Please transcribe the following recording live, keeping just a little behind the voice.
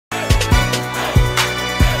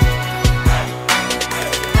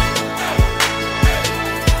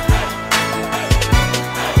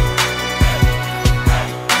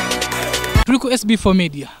Tuliko SB4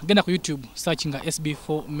 MEDIA. Genda ku YouTube searching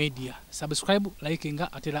SB4 MEDIA. Subscribe,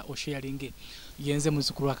 likinga atela osharinge. Yenze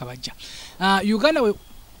muzukuru wakabajja. Uganda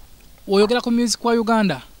oyogera ku music kwa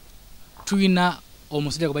Uganda. Tuina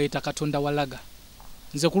omusajja kubayita Katonda walaga.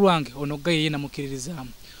 Nze kulwange ono gaye yena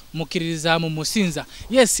mukiririzamu musinza.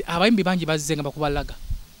 Yes, abayimbi bangi bazizenga bakubalaga.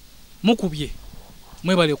 Mukubye.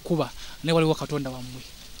 Mwebale kuba ne wali wa Katonda wamwe.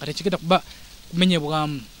 Kati kigenda kuba kumenye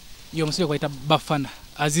bwamu. Yo musajja kubayita Bafana.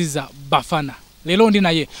 Ziza Bafana. Lelo ndi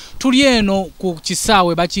naye. Tuli eno ku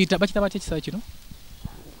kisaawe bakita baki kisaawe kino?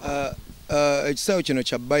 Ekisaawe kino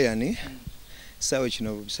kya Bayani. Kisaawe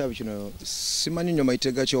kino simanyi nnyo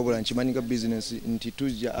mayitega kyobula nkimanyi ga business nti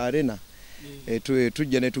tujja arena.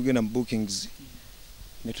 Tujja ne tugenda mu bookings.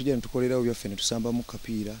 Ne tujja ne tukolerawo byaffe ne tusamba mu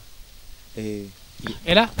kapiira.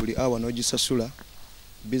 Era buli awa n'ogisasula.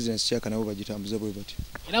 Business kyaka nabo bagitambuza bwe bati.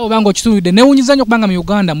 Era obango kituyide newunyiza nnyo kubanga mu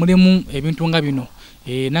Uganda mulimu ebintu nga bino.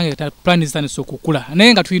 Nange plan zitane sokukula.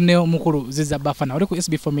 Naye nga tuyine omukulu Ziza Bafana oli ku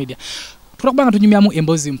SB4 MEDIA. Tulakubanga tunyumyamu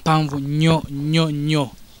embozi mpanvu nnyo.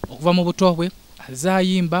 Okuva mu butobwe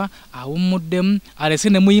azayimba awumuddemu alese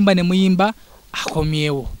ne muyimba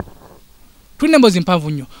akomyewo. Tuyine embozi mpanvu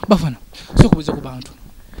nnyo. Bafana sokubuze ku bantu.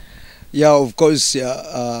 Yeah, of course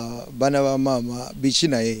bana ba mama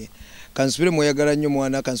bichinaye. Kansubire muyagala nnyo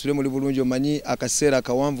mwana kansubire muri bulungi omanyi akaseera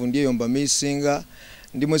kawanvu ndiye yomba misinga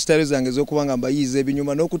ndimo style zange zokubanga mbayize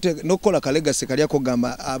ebinyuma nokola kalegase kali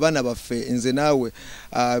akogamba abana baffe nze nawe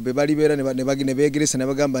be bali bera ne bagine begeresa ne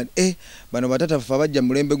bagamba bano batata fa bajja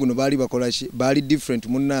mulembe guno bali bakola ki bali different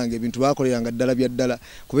munnange ebintu bakoleranga ddala bya ddala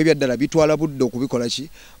kube bya ddala bitwala budde okubikola ki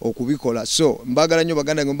okubikola so mbagala nnyo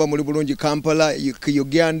baganda ngomba muri bulungi Kampala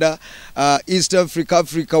Uganda East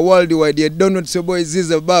Africa worldwide Donald Soboy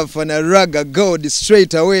Ziza Bafana raga god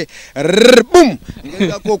straight away boom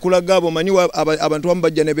ngako kulagabo manyi abantu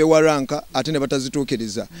bajja ne bewaranka ate ne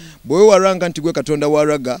batazituukiriza bwe waranka nti gwe Katonda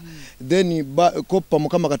waraga then koppa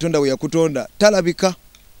mukama Katonda we yakutonda talabika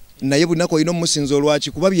naye bunako ino musinzo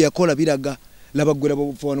lwaki kuba byakola biraga labagwera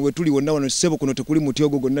bofano we tuli wonna wano sebo kuno tekuli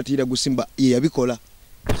mutyogo gonna tira gusimba ye yabikola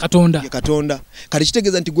Katonda kali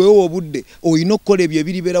kitegeza nti gwe obudde oyino kola ebyo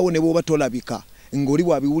ebiriberawo ne boba tolabika ngoli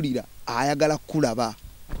wabiwulira ayagala kulaba.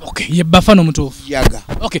 Okay, ye Bafana mutufu yaga.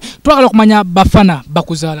 Okay, twagala kumanya Bafana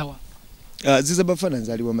bakuzaalawa. Ziza Bafana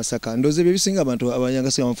nzaliwa Masaka ndoze byebisinga abantu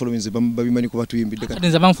abanyanga se followings babimanyi kuba tuyimbidde kati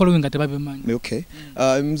nza bam following ate babimanyi. Okay.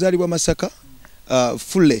 Mzaliwa Masaka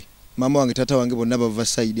fulle mama wange tata wange bonna bava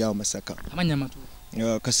side awo Masaka. Amanya matu.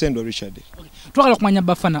 Kasendo Richard. Okay. Twagala kumanya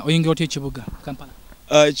Bafana oyingira oti ekibuga Kampala.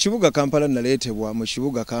 Kibuga Kampala naleetebwa mu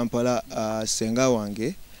kibuga Kampala senga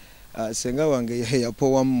wange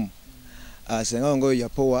yapowamu. Senga wange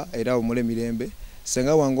yapowa era omule mirembe.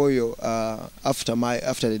 Senga wangoyo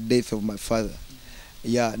after the death of my father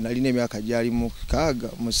nalina emyaka gyali mukaaga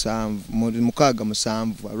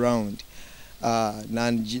musanvu around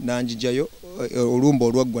nanjijayo olumba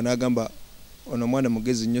olwaggwa n'agamba ono mwana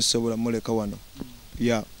mugezi nnyo sobola muleka wano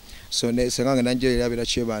so senga wange nanjira era abeera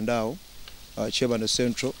Kyebandaawo Kyebando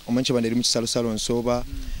Central omanyi Kyebando eri mu kisalosalo Nsooba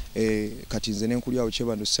kati nze nenkulirawo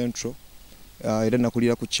Kyebando Central era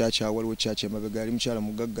nakulira ku church waliwo church emabega ali mukyala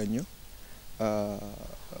mugagga nnyo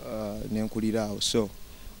nenkulirawo so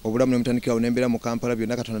obulamu nemutandikirawo nembera mu Kampala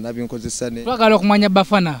byonna Katonda nabinkozesa ne twagala okumanya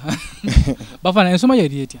Bafana Bafana ensoma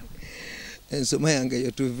yali etya ensoma yange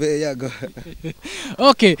yotuveeyaga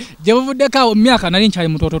okay je buvuddeko myaka nali nkyali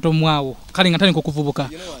mutototo mwawo kale nga tani kuvubuka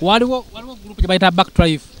waliwo group gye bayita back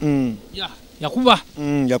drive yakuba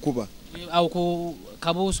awo ku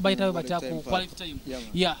kabusu bayita batya ku quality time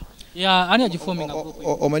ani agiforminga group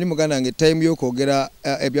omanyi muganda nge time yokwogera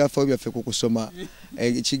ebyafaayo byaffe ku kusoma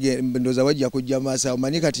ndoza wajja kujja maaso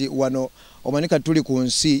omanyi kati wano omanyi kati tuli ku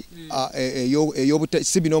nsi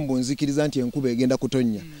si bino mbunzikiriza nti enkuba egenda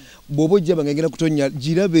kutonnya bw'oba ojja bangegenda kutonnya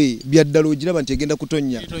girabe byaddala ogiraba nti egenda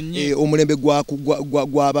kutonnya omulembe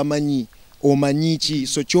gwabamanyi omanyi ki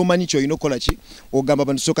so kyomanyi kyoyina okola ki ogamba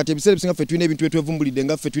abantu so kati ebiseera bisinga ffe tulina ebintu byetwevumbulidde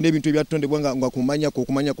nga ffe tulina ebintu ebyatondebwa nga kumanya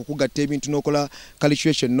kugatta ebintu n'okola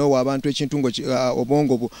calculation nowa abantu ekintu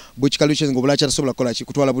obwongo bukicalculation ng'obula kyatasobola kukola ki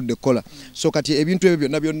kutwala budde kukola so kati ebintu ebyo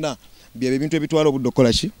byonna byebyo ebintu ebitwala obudde okukola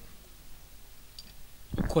ki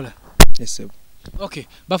kukola yes. Okay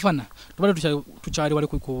Bafana tubadde tukyali wali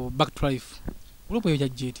ku back drive group eyo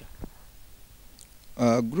jajja etya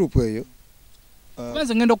group eyo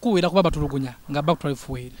kwanza ngenda okuwera kuba batulugunya nga back drive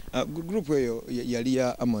fuweri group eyo yali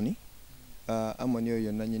ya Amoni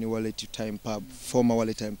oyo nanyini Wallet Time Pub former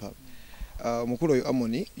Wallet Time Pub mukulu oyo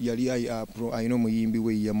Amoni yali ayina omuyimbi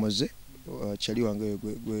we yamoze kyali wange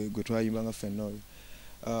gwe twayimba nga ffenna oyo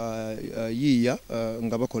yiya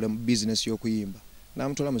nga bakola business y'okuyimba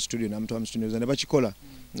namutwala mu studio ne bakikola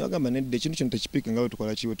nagamba nedde ekintu kino tekipike nga bwe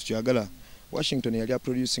tukola kiwe tukyagala Washington yali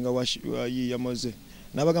aproducinga yamoze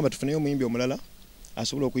n'abagamba tufuneyo omuyimbi omulala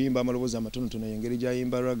asobola okuyimba amaloboozi amatonotono engeri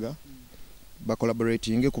gyayimba raga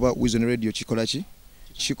bakolaborating kuba Wizon Radio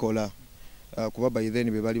kikola kuba by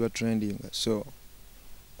then be bali ba trending so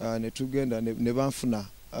ne tugenda ne banfuna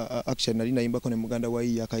actually nali nayimbako ne muganda wa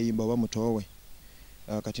akayimba oba mutowe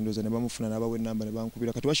kati ndoza ne bamufuna n'abawe namba ne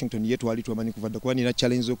bankubira kati Washington yetu wali tumanyi kuvadda kuba nina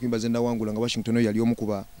challenge okuyimba zenda wangula nga Washington yali omu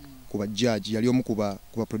kuba judge yali omu kuba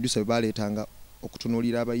producer baletanga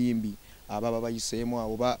okutunulira abayimbi ababa bayiseemu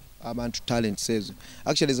oba abantu talent says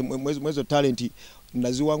actually mwezo talent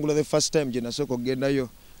naziwangula the first time je nasoko gendayo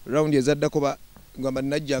round ezaddako ba ngamba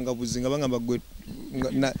najjanga buzinga bangamba gwe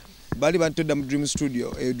bali bantodda mu dream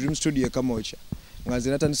studio kamocha ngaze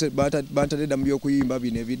natandise bantadde mu byokuyimba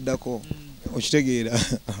bine biddako okitegeera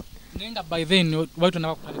nenga by then watu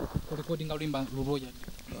na recording ulimba luroja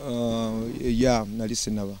yeah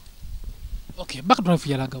nalisinaba okay back to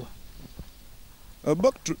life yalagawa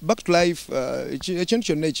back to life ekintu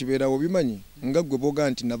kyonna ekibeerawo bimanyi nga gwe boga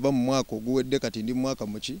nti nava mu mwaka oguwedde kati ndi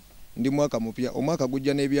mwaka mupya omwaka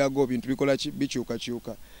gujja n'ebyago bintu bikola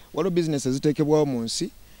bikyuka waliwo business eziteekebwawo mu nsi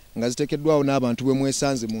nga ziteekeddwawo n'abantu bwe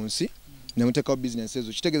mwesanze mu nsi ne muteekawo business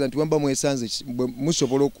ezo kitegeeza nti wemba mwesanze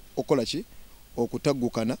musobola okukola ki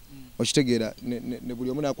okutaggukana okitegeera ne buli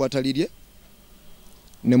omu n'akwatalirye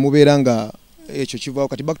ne mubeera nga ekyo kivaawo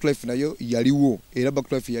kati back to life nayo yaliwo era back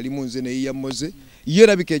to life yalimu nze neyiyamoze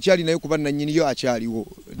yerabika ekyali nayo kuba nannyiniyo akyaliwo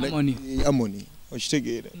amoni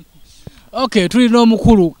okitegeera okay tulina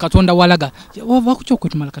omukulu Katonda walaga wakuki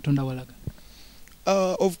okwetumala Katonda walaga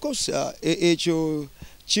of course ekyo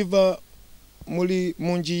kiva muli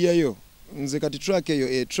munjiyayo nze kati track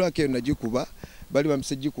eyo nagikuba bali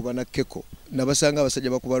bamusejjikuba na keko nabasanga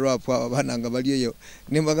abasajja bakuba rap abana nga bali eyo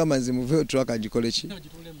nembagamba nze muve track agikole ki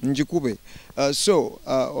njikube so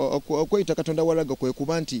okuyita Katonda walaga kwe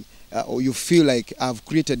kuba nti you feel like I've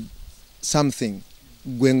created something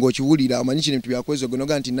gwengo kiwulira amanyi kintu byakwezo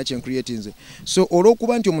gonoga nti nakye creating nze so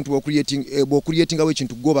olwokuba nti omuntu bo creating awe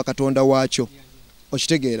kintu goba Katonda wacho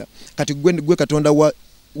okitegeera kati gwe Katonda wa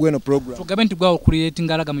weno program tugabe nti gwa creating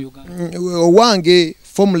raga mu Uganda wange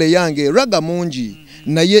formula yange raga mungi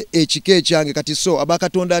naye ekike ekyange kati so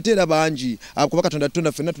abakatonda atera bangi kuba Katonda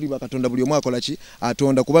tonda fena tuli bakatonda buli omwaka akola ki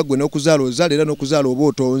atonda kuba gwe n'okuzaala ozaala era n'okuzaala oba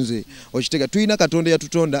otonze okitega tuyina Katonda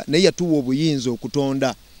yatutonda naye yatuwa obuyinza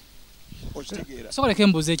okutonda okitegeera sokola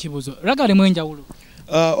kembuze ekibuzo raga ali mwenjawulo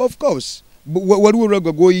of course waliwo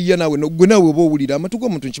raga goyiya nawe gwe nawe oba owulira amatugo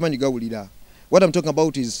omuntu nkimanyi gawulira. What I'm talking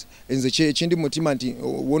about is in the chindi mutima nti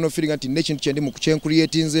wono feeling nti nekintu kyendi mu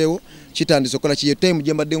create nzeewo kitandise okola kiye time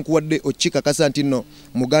jembadde nkuwadde okika kasa nti no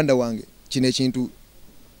muganda wange kine ekintu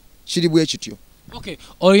kiri bwe kityo. Okay,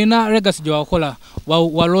 olina legacy gye wakola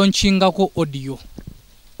wa launchingako audio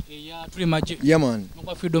eya tuli maje yaman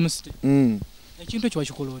kwa freedom city ekintu ekyo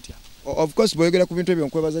wakikola otya? Of course boyogera ku bintu ebyo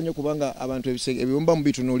nkwebaza nnyo kubanga abantu ebibumba mu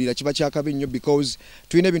bitunulira kiba kyakabi nnyo because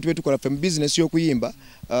tulina ebintu byetukola from business y'okuyimba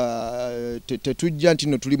tetujja nti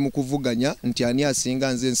no tuli mu kuvuganya nti ani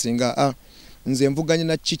asinga nze nsinga nze mvuganya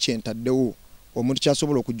na kikyentaddewo omuntu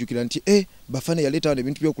kyasobola okujjukira nti Bafana yaleeta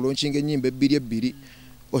ebintu by'okulaunchinga ennyimba ebbiri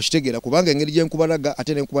okitegeera kubanga engeri gye nkubalaga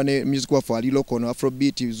ate ne nkuba ne music wafu ali local no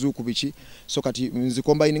afrobeat zuku biki so kati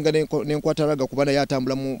nzikombayininga nenkwata raga kuba naye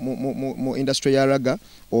atambula mu industry ya raga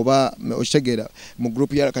oba okitegeera mu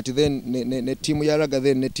group ya kati then ne team ya raga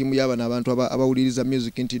then ne team y'abana abantu abawuliriza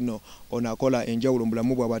music nti no onakola enjawulo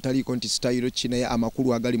mbulamu bwabwe ataliiko nti style ki naye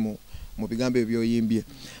amakulu agali mu bigambo ebyoyimbye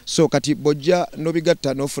so kati bojja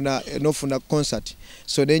nobigatta nofuna concert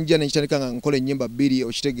so nenja nekitandika nga nkola ennyimba bbiri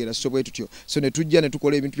okitegeera so bwe tutyo so ne tujja ne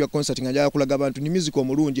tukola ebintu bya concert nga njala kulaga abantu ni music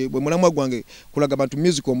omulungi bwe mulamwa gwange kulaga abantu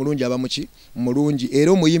music omulungi abamuki mulungi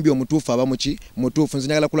era omuyimbi omutuufu abamuki mutuufu nze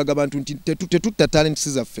njagala kulaga abantu nti tetutta talent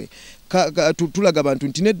zaffe tulaga abantu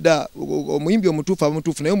nti nedda omuyimbi omutuufu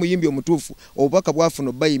abamutuufu naye omuyimbi omutuufu obubaka bwafuna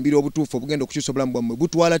obayimbira obutuufu obugenda okukyusa obulamu bwammwe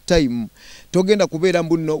butwala time togenda kubeera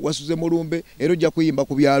mbuno wasuze mulumbe era ojja kuyimba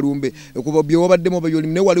ku byalumbe kuba byowabaddemu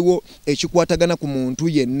obayolimu naye waliwo ekikwatagana ku muntu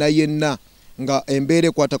yenna nga embeera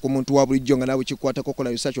ekwata ku muntu wa bulijjo nga naawe kikwata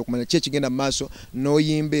kokola research okumanya ki ekigenda mu maaso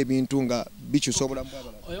n'oyimba ebintu nga bikyusa obulamu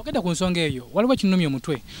bw'abalala. Oyogedde ku nsonga eyo waliwo kinumya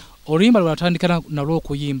omutwe oluyimba lwatandika nalwo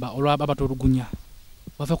okuyimba olwaba batolugunya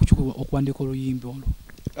wava kuchukua okuandika oluyimba olwo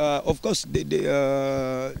of course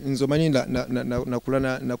nzomanyi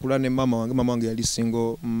nakula ne mama wange yali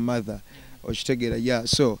single mother okitegeera yeah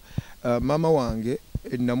so mama wange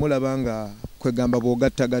namulaba nga kwegamba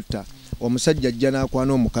bw'ogattagatta omusajja ajja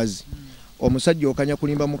n'akwana omukazi omusajja okanya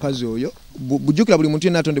kulimba mukazi oyo bujjukira buli muntu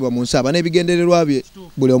yenna atondebwa mu nsi aba n'ebigendererwa bye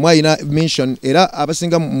buli omu alina mission era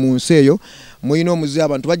abasinga mu nsi eyo muyina omuze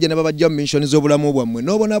abantu bajja ne babajja mu mission z'obulamu bwammwe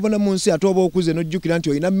n'obonaabona mu nsi ate oba okuze n'ojjukira nti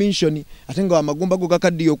olina mission ate nga amagumba go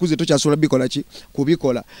gakaddiyo okuze tokyasobola bikola ki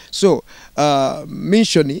kubikola so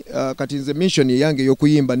mission kati nze mission yange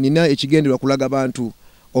ey'okuyimba nina ekigendererwa kulaga bantu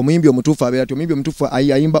omuyimbi omutuufu abeera ati omuyimbi omutuufu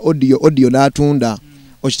ayimba audio n'atunda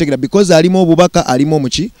okitegera because alimu obubaka alimu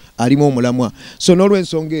omuki alimu omulamwa so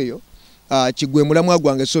n'olw'ensonga eyo kigwe mulamwa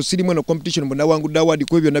gwange so sirimu eno competition mbona wangudde award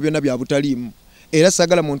ku byonna byonna bya butaliimu era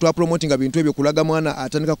sagala muntu apromotinga bintu ebyo kulaga mwana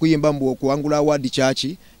atandika kuyimba mbu okuwangula award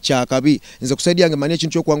kyakabi nze kusaidia yange manya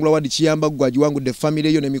ekintu ky'okuwangula award kiyamba gwaji wangudde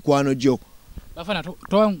family yo n'emikwano gyo Bafana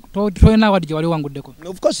toyina award gye wali wanguddeko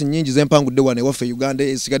of course nyingi zempangudde wane waffe Uganda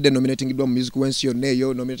esigadde nominating dwa mu music wensi yonna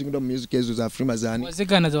eyo nominating dwa mu music ezo za Freemazani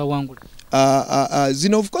wazigana za wangula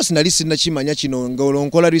zino of course nali sinnakimanya kino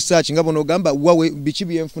ngolonkola research nga bono gamba wawe biki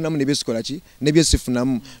byenfunamu ne byesikola ki ne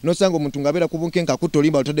byesifunamu nosanga omuntu ngabeera ku bunkenka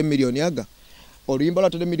kutolimba otadde milioni aga oluyimba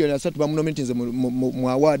lwatadde milioni 3 bamunominatinze mu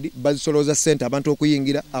award bazisoloza center abantu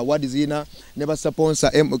okuyingira award zina ne ba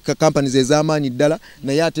sponsor companies ez'amaanyi ddala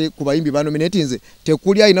naye ate ku bayimbi banominatinze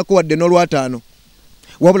tekuli ayinako wadde n'olwataano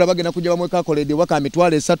wabula bagenda kujja bamwe kakolede waka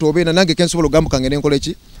mitwale 3 obeena nange kensobola ogambu kangene nkole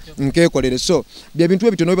ki nkekolere so bya bintu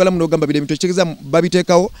ebitono bibala muno ogamba bile bintu ekigeza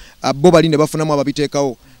babiteekawo bo bali ne bafunamu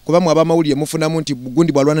ababiteekawo kuba mu abamawulire mufunamu nti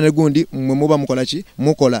gundi bwalwana ne gundi mwe muba mukola ki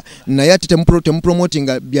mukola naye ate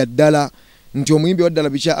temupromotinga bya ddala nti omuyimbi waddala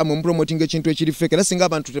bicha amwe mupromoting ekintu ekiri fake era singa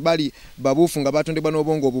abantu tebali babuufu nga batondebwa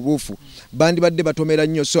n'obwongo obubuufu bandi badde batomera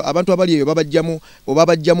nnyo so abantu abali eyo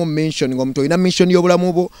babajjamu mention ng'omuntu olina mention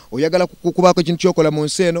y'obulamu bwo oyagala kukubaako ekintu kyokola mu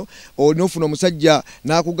nsi eno onofuna omusajja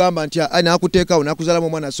n'akugamba nti n'akuteekawo n'akuzalamu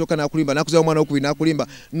omwana asooka n'akulimba n'akuzalamu omwana okubiri n'akulimba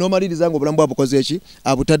n'omaliriza nga obulamu bwabukoze eki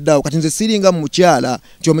abutaddeawo kati nze siringa mu mukyala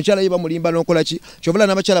nti omukyala ye bamulimba n'okola ki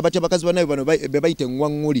kyobula n'abakyala batya bakazi bannabe bano be bayita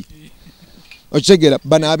eŋŋwaŋŋuli okitegera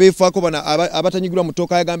bana abeefaako bana abatanyigirwa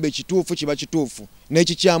mutoka yagamba ekituufu kiba kituufu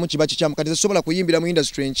n'ekikyamu kiba kikyamu kati sobola kuyimbira mu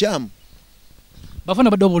industry enkyamu Bafana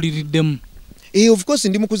badde obuliriddemu of course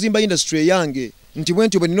ndi mu kuzimba industry yange nti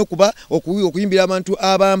bwenti bwe nina okuba okuyimbira abantu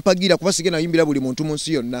abampagira kuba sigenda yimbira buli muntu mu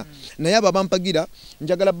nsi yonna naye abo abampagira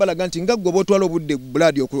njagala balaga nti nga gwe bwotwala obudde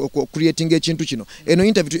blood creating ekintu kino eno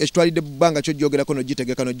interview ekitwalidde bbanga kyojjogerako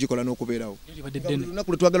n'ogitegeka n'ogikola n'okubeerawo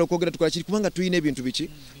olunaku lwe twagala okwogera tukola kiri kubanga tulina ebintu biki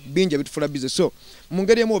bingi ebitufula bize so mu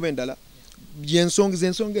ngeri emu oba endala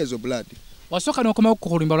ensonga ezo blood wasooka n'okomawo ku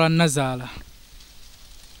kulimba lwa Nazaala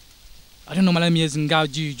ate nomala myezi nga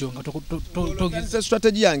jijo nga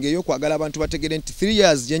strategy yange eyokwagala abantu bategere nti 3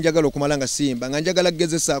 years gyenjagala okumala nga simba nga njagala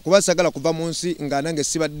gegezesa kuba sagala kuva mu nsi nga nange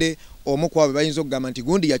sibadde omu kwabe bayinza okugamba nti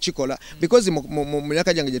gundi yakikola because mu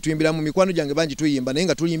myaka gyange gye tuyimbira mu mikwano gyange bangi tuyimba naye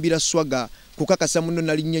nga tuyimbira swaga kukakasa muno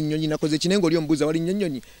nali nnyo nnyonyi nakoze kinengo oli ombuuza wali nnyo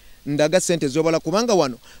nnyonyi ndaga sente zobala kubanga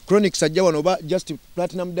wano Chronics ajja wano oba Just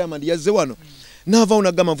Platinum Diamond yazze wano naavaawo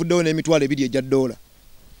nagamba nvuddewo n'emitwalo 2 egya $.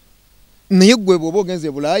 Naye gwe bw'oba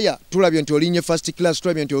ogenze Bulaaya tulabye nti olinye first class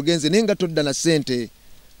tulabye nti ogenze naye nga todda na sente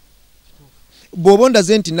bw'oba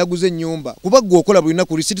ondaze nti naguze ennyumba kuba gwokola buli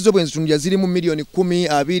lunaku risiti zo bwenzitundya zirimu milioni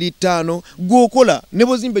 10, 20, 5 gwokola ne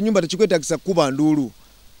bw'ozimba ennyumba tekikwetagisa kuba nduulu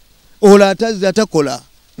ola atakola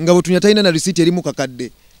nga bwe tunya talina na risiti erimu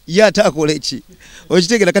kakadde ye atakola eki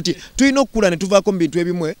okitegera kati tulina okukula ne tuvaako mu bintu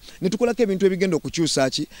ebimwe ne tukolako ebintu ebigenda okukyusa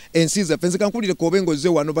ki ensi zaffe nze kankulire kobe ngoze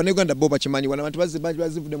wano bannayuganda bo bakimanyi wano abantu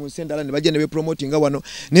bazivudde mu nsi endala ne bajja ne bepromotinga wano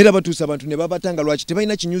neera batuusa abantu ne babatanga lwaki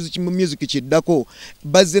tebalina kinyuzi mu music kiddako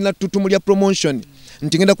bazze na tutumulya promotion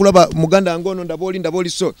nti ngenda kulaba muganda ngono ndabooli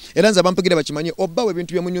so era nze abampagira bakimanyi oba we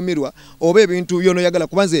bintu byemunyumirwa oba ebintu byonoyagala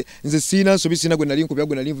kuba nze siina nsobi siina gwe nali nkubya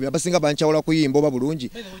gwe nali nvumya abasinga bankyawula kuyimba oba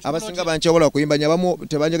bulungi abasinga bankyawula kuyimba nyabamu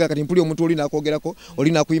tebanjaga kati mpuli omuntu oli nakwogerako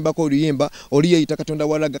oli nakuyimbako oluyimba oli yeeyita Katonda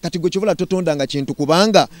walaga kati gwe kyobola totondanga kintu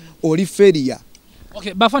kubanga oli feria.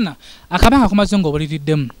 Okay, Bafana akabanga komaze ngo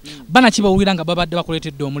obuliriddemu bana kibawulira nga babadde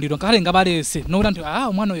bakuleetedde omuliro kale nga baleese n'owulira nti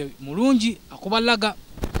omwana oyo mulungi akubalaga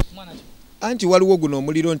mwana anti waliwo guno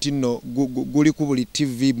omuliro nti nno guli ku buli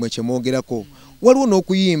TV mwe kyemwogerako waliwo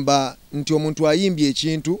n'okuyimba nti omuntu ayimbye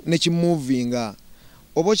ekintu ne kimuvinga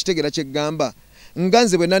oba okitegera kyeggamba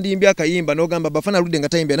nganze bwe nandiyimbye akayimba n'ogamba Bafana ludde nga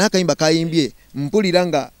tayimbye n'akayimba kayimbye mpulira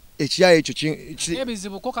nga ekyayo ekyo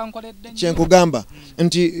kyenkugamba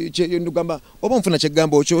nti ndugamba oba nfuna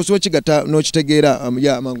kyeggamba osobola kigatta n'okitegeera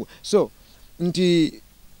ya mangu so nti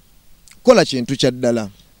kola kintu kya ddala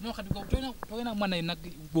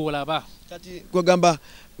kati kwegamba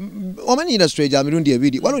omanyi industry ya mirundi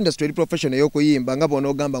ebiri waliwo industry professional ey'okuyimba nga bona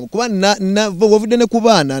ogamba kuba wavudde ne ku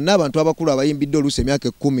baana n'abantu abakulu abayimbiddde oluusi emyaka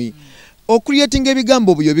 10 Creating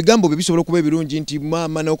ebigambo byo bisobola kuba ebirungi nti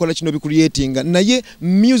mama nakola kino bicreating naye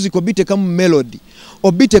music obitekamu melody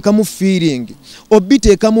obitekamu feeling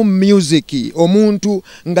obitekamu music omuntu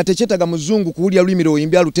nga tekyetaga muzungu kuwulya lulimi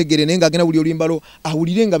oyimba alutegere naye nga agenda wuli olimbalo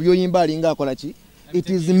awulire nga byoyimba alinga akola ki it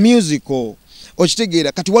is musical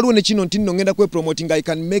okitegeera kati waliwo ne kino ntinno ngenda kwe promoting I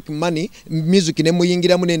can make money music ne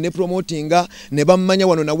muyingiramu ne promoting ne bammanya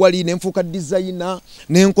wano na wali ne mfuka designer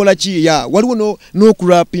ne nkola ki ya waliwo no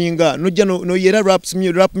rappinga nojja no yera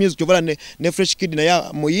rap music chovala ne fresh kid na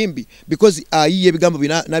ya muyimbi because ayiye ebigambo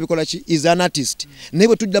bina nabikola ki is an artist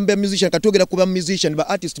nebo tujjamba musician katogera kuba musician ba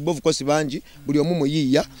artist both course banji buli omu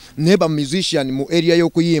muyiya ne ba musician mu area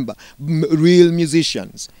y'okuyimba real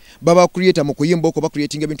musicians baba creator mu kuyimba okwo ba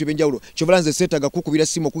creating ebintu benjawulo chovala nze setaga kukubira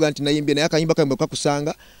simu okuga nti nayimbye naye akayimba kambe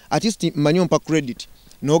kakusanga artist manyo mpa credit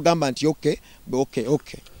no gamba nti okay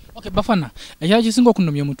Bafana ekyali kisinga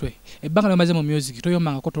okunomya omutwe ebbanga lyamaze mu music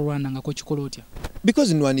toyombanga ko tolwananga ko kikola otya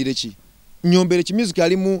because nwanire ki nyombere ki music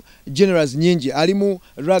alimu genres nyingi alimu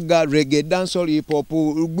raga reggae dancehall hip hop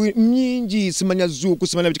nyingi simanya zuku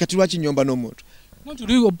simanya kati lwaki nyomba n'omuntu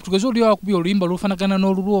tugezo oli akubya oluyimba lufanagana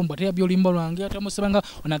n'olulombo ate yabya oluyimba lwange ate musibanga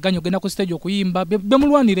onaganya ogenda ku stage okuyimba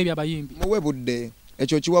bemulwanire by'abayimbi muwe budde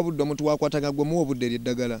ekyo kiwabudde omuntu wakwatanga gwe muwe budde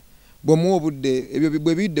eddagala bwe muwe budde ebyo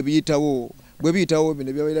bwe bidde biyitawo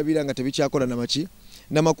bino byabeera nga tebikyakola namaki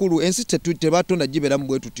namakulu ensi tebatonda giberamu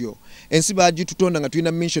bwe tutyo ensi bagitutonda nga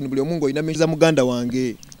tulina mission buli omungo ina mission za muganda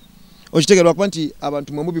wange okitegerwa kuba nti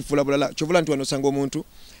abantu mwe mubifuula bulala kyovula nti wanosanga omuntu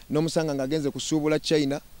n'omusanga nga agenze kusuubula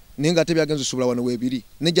China nenga ate byagenze subula wano webiri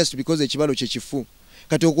ne just because ekibalo kye kifu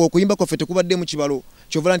kati okuyimba kwaffe tekubadde mu kibalo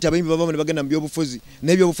kyovula nti abayimbi baba ne bagenda mu byobufuzi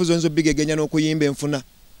n'ebyobufuzi onzo bigegenya n'okuyimba enfuna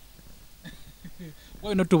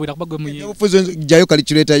Why not to wira kubagwe muyi byobufuzi jayo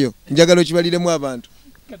calculator njagala okibaliremu abantu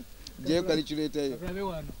jayo calculator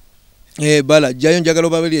bala jayo njagala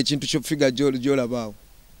obabali ekintu kyo figure gyolabaawo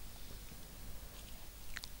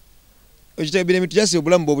okitebire mitu yasi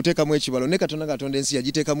obulamu bw'obuteekamu ekibalo ne katonda ensi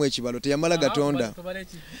yagiteekamu ekibalo teyamala gatonda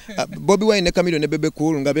Bobi Wine ne Camilo ne Bebe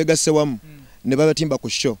Cool nga begasse wamu ne babatimba ku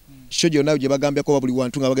show gyonna gye bagambyako buli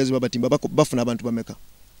wantu nga bagezi babatimba bafuna abantu bameka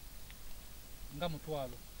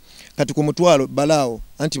kati ku mutwalo balaawo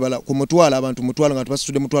anti bala ku mutwalo abantu mutwalo nga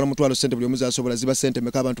tubasitudde mutwalo sente buli omuzi asobola ziba sente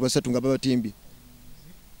meka abantu basatu nga babatimbi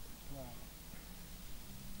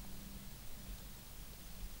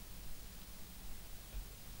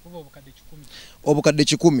obukadde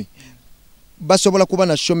 10 basobola kuba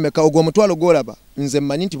na show meka ogwo mutwalo golaba nze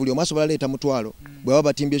mmanyi nti buli omasobola leeta mutwalo bwe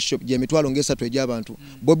babatimbye shop je mitwalo ngesatu egy'abantu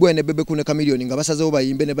Bobi Wine ne Bebe Cool ne Camilo nga basazewo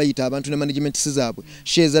bayimbe ne bayita abantu ne management sizabwe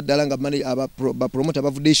sheza ddala nga ba promoter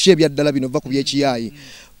bavudde share bya ddala bino va ku byekiyayi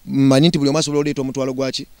mmanyi nti buli omasobola leeta omutwalo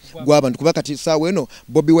gwaki gw'abantu kuba kati saawa eno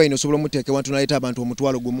Bobi Wine osobola omuteeke wantu naleeta abantu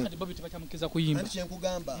omutwalo gumu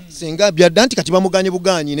singa byadda nti kati bamuganye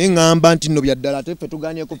buganyi naye ngamba nti nno byaddala ate ffe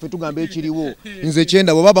tuganyeko ffe tugamba ekiriwo nze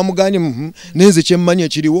kyenda bwe baba muganye nenze kyemmanyi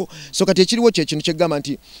ekiriwo so kati ekiriwo kye kintu kyegamba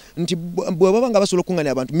nti bwe baba nga basobola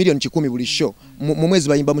okunganya abantu milioni 10 buli show mu mwezi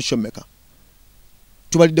bayimba mu show meka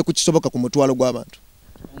tubalidde ku kisoboka ku mutwalo gw'abantu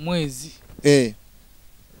omwezi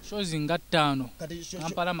shows nga 5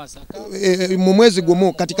 Kampala Masaka mu mwezi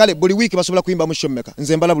gumu kati kale buli week basobola kuyimba mu show meka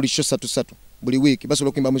nze mbala buli show 3 buli week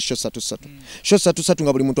basobola kuyimba mu show 3 show 3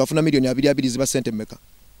 nga buli muntu afuna milioni 2 ziba sente meka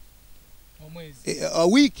omwezi a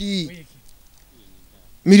week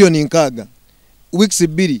milioni 6 weeks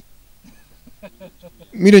 2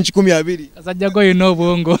 milioni 12 kazajja go ino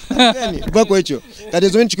bongo bako ekyo kati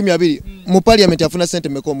ezo milioni 12 mu parliament afuna sente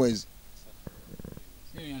meka omwezi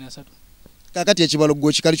kakati ekibalo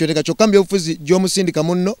gwo kikali kyoteka kyokambye obufuzi gy'omusindika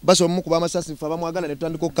munno basobola mukuba amasasi fa bamwagala ne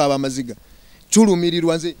tutandika okukaba amaziga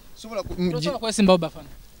tulumirirwa nze sobola kwesimbawo Bafana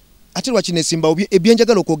ate lwaki nesimbawo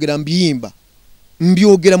ebyenjagala okwogera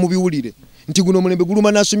mbyogera mu biwulire nti guno omulembe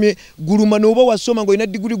guluma nasomye guluma n'oba wasoma ng'olina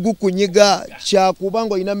diguli gukunyiga kyakuba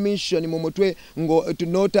ng'olina mission mu mutwe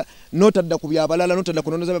n'otadda ku byabalala n'otadda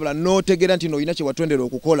kunonoza byabalala n'otegeera nti n'olina kye watondera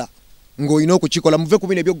okukola ng'olina okukikola muve ku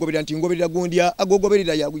bino ebyokugoberera nti ngoberera gundi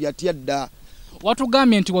agogoberera yatya dda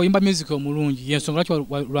watugambye nti wayimba music omulungi yensonga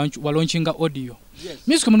lwaki walaunching audio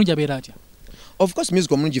music omulungi abeera atya of course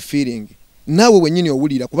music omulungi feeling naawe wennyini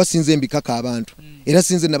owulira kuba sinze mbikaka abantu era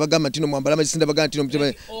sinze nabagamba ntino mwambalama sinze nabagamba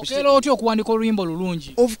ntino okera otyo okuwandika oluyimba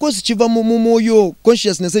olulungi of course kiva mu mwoyo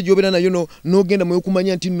consciousness egyobera nayo n'ogenda mu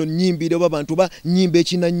okumanya nti nno nnyimbire oba abantu ba nnyimba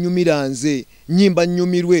ekinannyumira nze nnyimba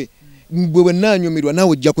nnyumirwe bwe nanyumirwa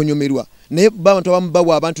nawe ojja kunyumirwa naye abantu abamu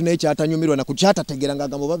bawa abantu naye kyatanyumirwa na kukyatategera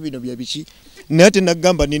ngagamba oba bino bya biki naye ate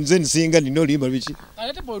nagamba ninze nsinga nina oluyimba biki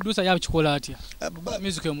ate producer yabikikola atya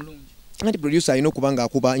music omulungi ate producer alina okuba nga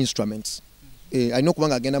akuba instruments alina okuba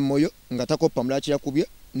nga agenda mu moyo nga takoppa mulaki yakubye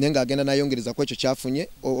nenga agenda nayongereza ku ekyo kyafunye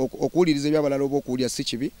okuwuliriza ebyabalala oba okuwulya si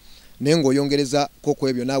kibi naye ng'oyongereza ko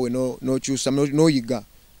ebyo naawe n'okyusa n'oyiga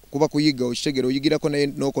kuba kuyiga okitegera oyigirako naye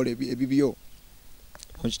n'okola ebibyo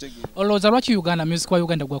okitegera. Olowooza lwaki Uganda music wa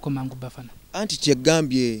Uganda gwako mangu Bafana? Anti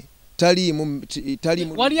kyegambye taliimu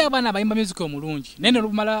wali abaana abayimba music omulungi naye ne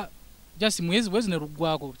lumala just mwezi bwezi ne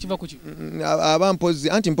luggwako kiva ku ki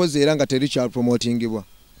anti mpozi era nga terikyal promotingibwa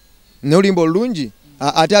n'olimba olulungi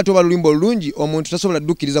ate atoba lulimba olulungi omuntu tasobola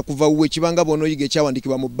ddukiriza kuva wuwe kibanga bw'onooyiga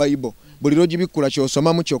ekyawandikibwa mu Bible buli lw'ogibikkula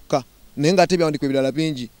ky'osomamu kyokka naye ng'ate ebyawandikibwa ebirala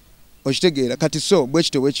bingi okitegeera kati so bwe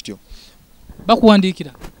kityo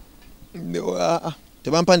bakuwandiikira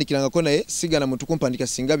tebampandikirangako naye sigana muntu kumpandika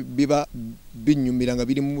singa biba binnyumira nga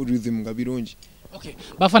biri mu rhythm nga birungi. Okay.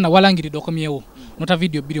 Bafana walangiridde okomyewo nota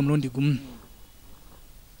video biri omulundi gumu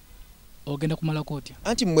ogenda kumala kotya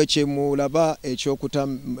anti mweche mulaba ekyokuta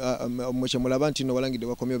mweche mulaba nti no walangidde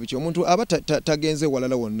wakomyewo bichi omuntu aba tagenze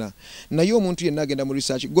walala wonna naye omuntu yenna agenda mu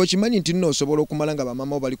research gokimanyi nti no osobola okumala nga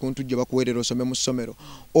bamama bali kuntujja bakuweerera osome mu ssomero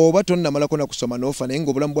oba tonna malako na kusoma nofa naye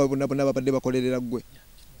ng'obulamu bwabwe bonna babadde bakolerera ggwe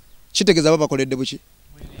kitegeeza baba bakoledde buki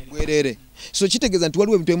bwerere so kitegeeza nti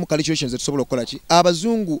waliwo ebintu ebimu calculations tusobola okukola ki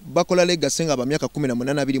abazungu bakola legacy nga bamyaka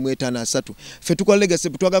 18 ffe tukola legacy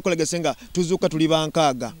twagakola legacy nga tuzuuka tuli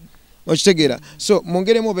bankaaga okitegeera so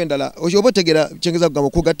mongeremu oba endala oba otegeera kyengeza kugamba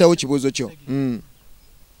okugattawo kibuuzo kyo.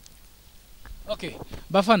 Okay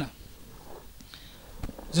Bafana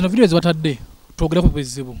zino video ziwatadde twogera ku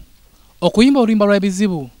bizibu okuyimba olimba lwa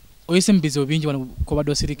bizibu oyise mu bizibu bingi wano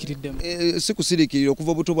kobadde osirikiriddemu si kusirikirira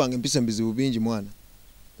okuva obuto bwange mpisa mu bizibu bingi mwana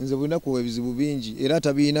nze bulina kuwa ebizibu bingi era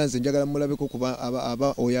atabiina nze njagala mulabeko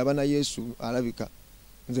kuba oyo aba na Yesu alabika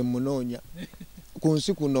nze munoonya ku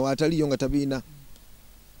nsi kuno ataliyo nga tabiina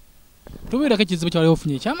tubeerako ekizibu kyawaliwo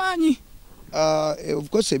ofunye ekyamaanyi. Of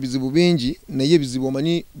course ebizibu bingi naye ebizibu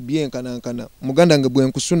omanyi byenkanankana muganda nga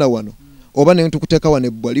bwenkusuna wano oba ne ntukuteeka wano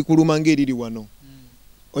ebbwa likuluma ng'eriri wano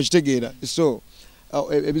okitegeera so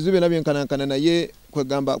ebizibu byonna byenkanankana naye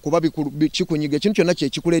kwegamba kuba kikunyiga ekintu kyonna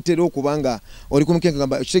kyekikuleetera okubanga oli kumukenga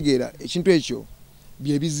gamba okitegeera ekintu ekyo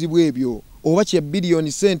byebizibu ebyo oba kye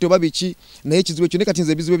biliyoni sente oba biki naye ekizibu ekyo ne kati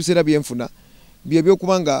nze ebizibu ebiseera byenfuna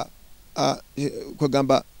by'ebyokubanga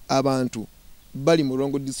kwegamba abantu bali mu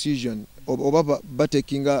wrong decision oba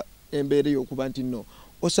batekinga embeera y'okuba nti no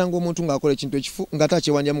osanga omuntu ng'akola ekintu ekifu ng'ate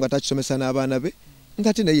akyewanjamu ng'ate akisomesa n'abaana be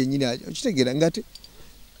ng'ate naye yennyini okitegeera ng'ate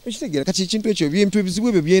okitegeera kati ekintu ekyo bintu ebizibu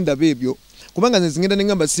ebyo byendaba ebyo kubanga nze zingenda ne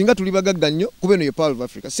ngamba singa tuli bagagga nnyo kuba eno ye Power of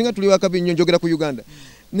Africa singa tuli bakabi nnyo njogera ku Uganda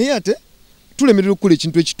naye ate tulemerera okukola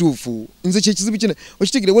ekintu ekituufu nze kyekizibu kino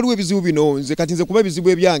okitegeera waliwo ebizibu bino nze kati nze kuba ebizibu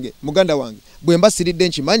ebyange muganda wange bwe mbasiridde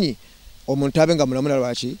nkimanyi omuntu abe nga mulamuna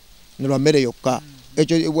lwaki nelwa mmere yokka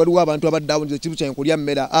ekyo waliwo abantu abaddawo nze ekizibu kyange kulya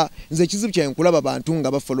mmere nze ekizibu kyange kulaba abantu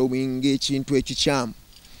nga bafollowing ekintu ekikyamu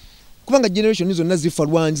kubanga generation zonna zifa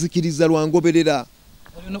lwanzikiriza lwangoberera.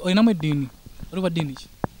 Olinamu eddiini oli wa ddiini ki?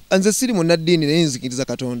 Nze siri munnaddiini naye nzikiriza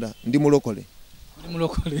Katonda ndi mulokole.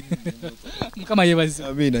 Mukama yebaza.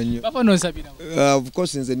 Amina nnyo. Papa nosabira. Of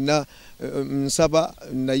course nze nina nsaba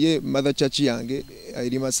naye mother church yange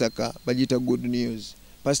eri Masaka bagiyita Good News.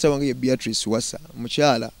 Pastor wange ye Beatrice Wasa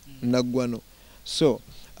mukyala naggwano so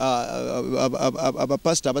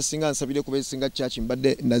abapasita abasinga nsabire kuba esinga church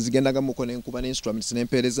mbadde nazigendaga muko nenkuba n'instruments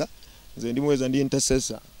n'empeereza nze ndi mweza ndi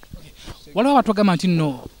intercessor. Waliwo abantu bagamba nti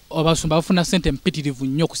nno abasumba bafuna ssente mpitirivu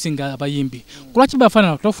nnyo okusinga abayimbi kulwaki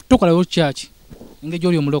Bafana tokolayo church ng'egyo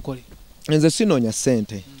oli omulokole? Nze sinoonya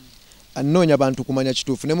ssente annoonya bantu kumanya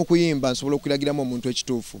kituufu ne mu kuyimba nsobola okwiragiramu omuntu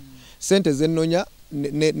ekituufu ssente ze nnoonya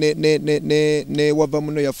ne wava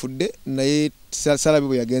muno yafudde naye salabi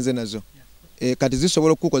bwe yagenze nazo kati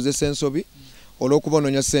zisobola okukozesa ensobi olw'okuba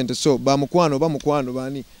onoonya ssente so bamukwano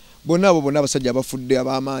baani bonna abo bonna abasajja abafudde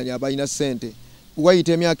ab'amaanyi abalina ssente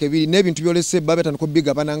wayita emyaka 2 n'ebintu byolese babetandika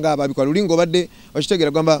obigabana ng'ababikola lulinga obadde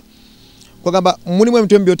okitegeera kwagamba mulimu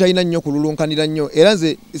ebintu ebi byotalina nnyo kululunkanira nnyo era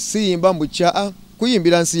nze siyimba mbukya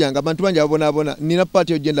kuyimbira nsi yange abantu bangi abonaabona nina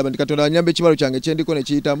paati ogenda nti Katonda anyambe ekibalo kyange kyendiko ne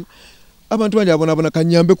kiyitamu abantu bangi abonaabona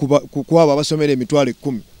kanyambe kuabo abasomera emitwalo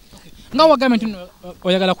 10 nga wagambye nti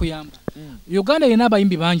oyagala kuyamba Uganda erina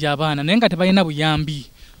abayimbi bangi abaana naye nga tebalina buyambi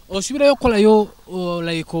osubirayo okukolayo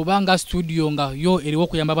like obanga studio nga yo eriwo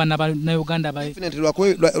okuyamba abaana ba Uganda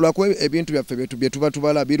lwakuba ebintu byaffe bye tuba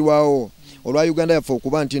tubala birwawo olwa Uganda yaffe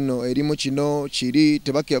okuba nti nno erimu kino kiri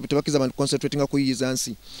tebakiza abantu concentrating kuyiyiza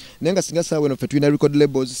nsi naye nga singa saawa eno ffe tulina record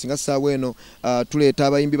labels singa saawa eno tuleeta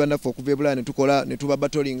abayimbi bannaffe okuva ebulaya ne tukola ne tuba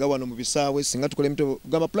battlinga wano mu bisaawe singa tukola emito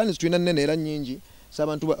gamba plans tulina nnene era nnyingi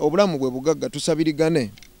sabantu obulamu bwe bugagga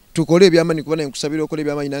tusabirigane tukole ebyamanyi kubanga nkusabira okole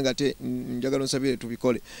ebyamanyi nange ate njagala nsabire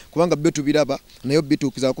tubikole kubanga byo tubiraba nayo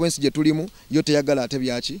bituukiza kuba ensi gye tulimu yo teyagala ate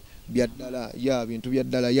byaki byaddala ya bintu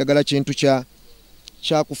byaddala yagala kintu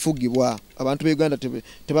kyakufugibwa abantu be Uganda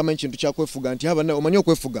tebamanyi kintu kyakwefuga nti aba omanyi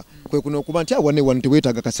okwefuga kwe kuno okuba nti awane wano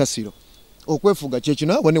teweetaaga kasasiro okwefuga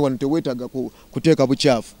kyekino awane wano teweetaaga kuteeka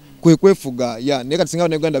bukyafu kwe kwefuga ya naye kati singa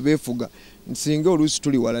Uganda beefuga nsinga oluusi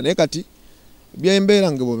tuli wala naye kati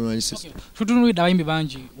byembeera nga bw'omanyisa tutunulidde abayimbi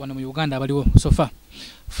bangi wano mu Uganda abaliwo sofa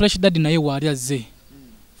Fresh Daddy naye waali azze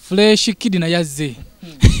Fresh Kid naye azze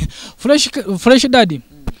Fresh Daddy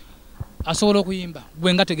asobola okuyimba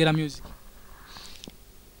gwe nga tegera music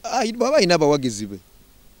baba ina abawagizi be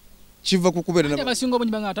kiva ku kubeera n'abasinga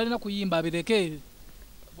obungi banga atalina kuyimba abireke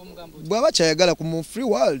bwaba kyayagala ku free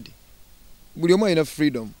world buli omu alina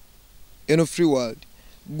freedom eno free world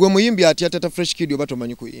gwe muyimbi ati atata Fresh Kid oba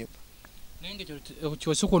tomanyi kuyimba nenge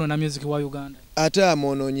kyosikono na music wa Uganda ate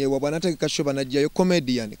amononyewa bwana ategeka shoba najjayo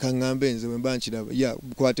comedian kangambe nze bwe mbanchiraba ya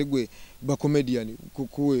kwate gwe ba comedian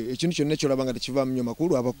kukuwe ekintu kyonna kyolabanga tekiva mu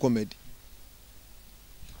makulu aba comedy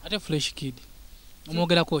ate Fresh Kid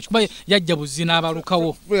omwogera coach kuba yajja buzina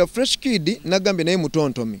abalukawo Fresh Kid nagambe naye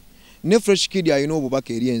mutontomi ne Fresh Kid ayina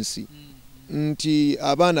obubaka eri ensi nti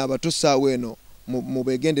abaana abato saawa eno mu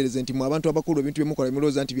begendereze nti mu abantu abakulu ebintu byemukola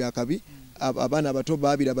emiroza nti byakabi abaana abato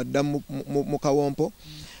babira badda mu kawompo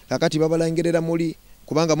kakati babalangerera muli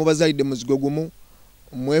kubanga mubazalidde muzigo gumu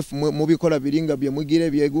mubikola biringa bye mugire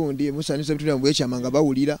byegundi musanisa bitulya mu bwekyamanga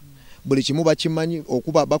bawulira buli kimu bakimanyi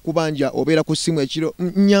okuba bakubanja obeera ku simu ekiro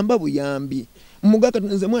nyamba buyambi mugaka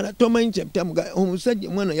nze mwana tomanyi kyamutamuga omusajja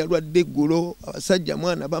mwana yalwadde eggulo abasajja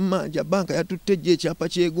mwana bamanja banka yatutteje ekyapa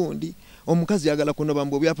kyegundi omukazi yagala kunoba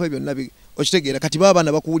mbu byapa byonna okitegeera kati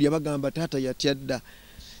baabana bakuwulya bagamba taata yatyadda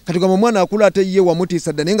kati gwa mwana akula ate ye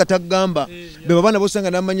wamutiisa dda naye nga tagamba be babana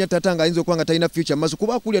bosanga namanya taata nga ayinza okuba nga talina future maso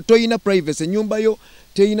kuba akulya toyina privacy ennyumba yo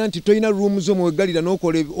toyina rooms zo mwegalira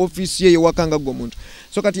n'okola office ye wakanga gwo muntu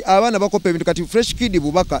so kati abaana bakopa ebintu kati Fresh Kid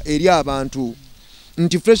bubaka eri abantu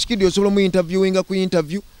nti Fresh Kid osobola mu interviewinga ku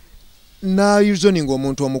interview na reasoning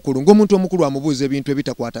omuntu omukulu amubuuza ebintu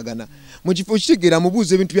ebitakwatagana mu kifo kitegeera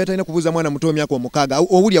amubuuza ebintu byatalina kubuuza mwana muto myaka omukaaga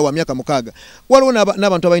owulya wa myaka mukaaga waliwo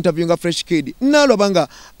n'abantu aba interviewinga Fresh Kid nalabanga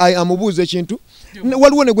amubuuza ekintu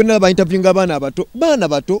waliwo ne gwe nalaba interviewinga abaana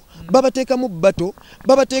bato babateekamu bato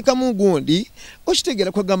babateekamu gundi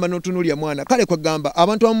okitegeera kwagamba n'otunulya mwana kale kwagamba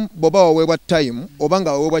abantu abamu boba waweebwa time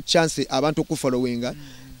obanga waweebwa chance abantu okufollowinga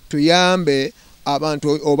tuyambe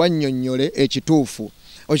abantu obannyonnyole ekituufu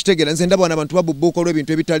okitegeera nze ndabona abantu babubbuuka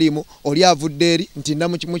olw'ebintu ebitaliimu oli avudde eri nti nda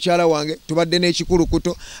mukyala wange tubadde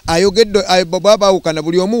n'ekikulukuto ayogedde babaawukana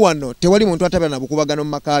buli omu wano tewali muntu atabira na bukubagano mu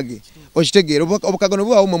maka ge okitegeera obukagano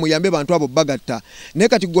bwaawo mwe muyambe bantu abo bagatta naye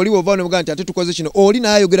kati gwe oli wova nomugaa nti ate tukoze kino oli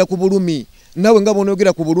naayogera ku bulumi nawe nga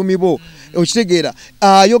bonoogera ku bulumi bo okitegeera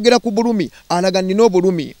ayogera ku bulumi alaga nina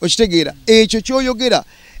obulumi okitegeera ekyo kyoyogera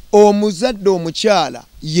omuzadde omukyala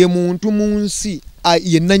ye muntu mu nsi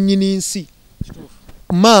ye nannyini nsi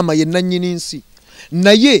mama ye nannyini nsi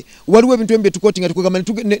naye waliwo ebintu ebyo tukotinga tukugamba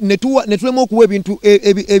netulema okuwa ebintu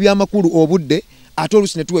ebyamakulu obudde ate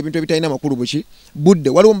oluusi netuwa ebintu ebitalina makulu buki budde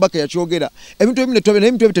waliwo mubaka yakyogera ebintu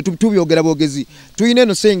ebyo tubyogera bwogezi tuyina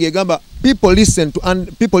eno saying egamba people listen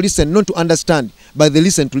not to understand but they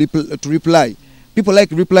listen to reply people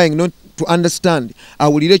like replying not to understand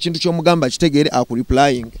awulire ekintu ky'omugamba kitegeere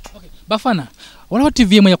akureplying Bafana walawo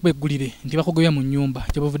TV emu yakubeggulire nti bakugobya mu nnyumba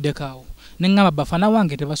gyebavuddeko awo nengamba Bafana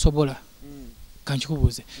wange tebasobola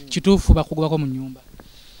kankikubuuze kituufu bakugobako mu nnyumba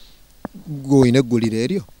goyina eggulire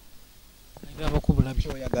eryo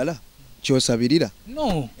kyoyagala kyosabirira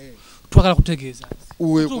no twagala kutegeeza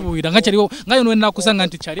tubuira nga kyaliwo nga yo nakusanga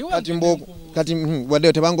nti kyaliwo kati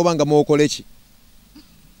wadde tebangobanga muokole ki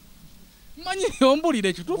manyi ombulire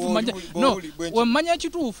ekituufu manya no wamanya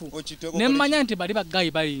ekituufu ne manya nti bali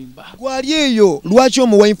bagayi balimba gwali eyo lwaki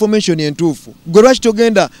omuwa information entuufu gwe lwaki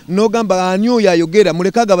togenda n'ogamba ani oyo ayogera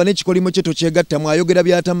mulekagaba n'ekikolimo kye tokyegatta mwayogera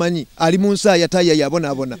byatamanyi ali mu nsi ayataya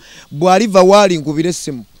yabonaabona bw'aliva waali nkubira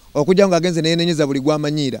essimu okujja nga agenze neyenenyeza buli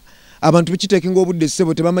gwamanyiira abantu bikiteekinga obudde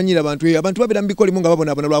ssebo tebamanyira abantu eyo abantu babira mu bikolimu nga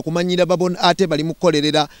babonaabona lwakumanyira babona ate bali mu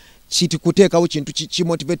kukolerera kiti kuteekawo kintu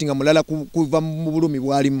kimotivatinga mulala kuva mu bulumi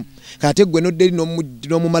bwalimu kate gwe nodderi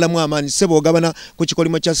n'omumalamu amaanyi ssebo ogabana ku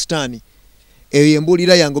kikolimo kya sitaani eyo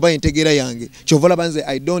embuulira yange oba entegeera yange kyova olaba nze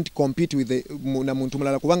I don't compete with na muntu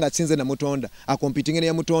mulala kubanga asinze na mutonda akompitinga ne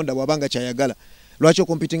ya mutonda bw'abanga kyayagala lwaki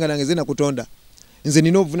okompitinga nange nze na kutonda nze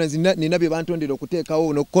nina obuvuna nina bye bantondera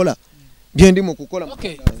okuteekawo n'okukola bye ndi mu kukola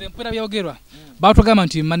nze mpera byogerwa batugamba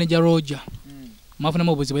nti manager Roger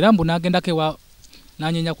mwafunamu obuzibu era mbu n'agendako ewa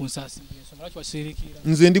nanyenya ku nsaasi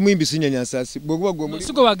nze ndi muyimbi sinyanya asasi bwokuba gwe mulimo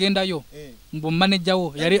siko bagendayo mbo manager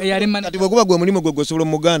wo yali manager kati bwokuba gwe mulimo gwe gosobola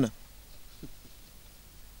mugana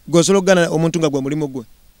gosobola gana omuntu nga gwe mulimo gwe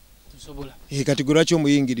tusobola kati gwe lwaki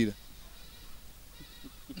omuyingirira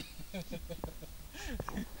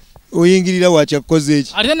oyingirira wacha kukoze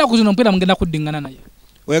eki ate na kuzino mpira mugenda kuddingana naye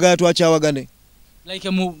oyagala twakyawagane like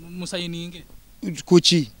musayininge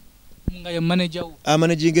kuki nga ye manager wo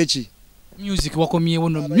amanaging eki music wakomyewo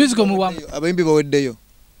no music omuwamu abayimbi baweddeyo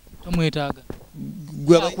tomwetaaga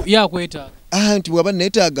ya kwetaaga nti bwaba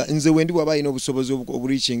neetaaga nze wendi bwaba alina obusobozi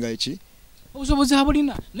obuliikinga eki obusobozi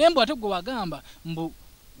abulina naye mbu ate gwe wagamba mbu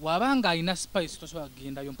wabanga alina spice tosobola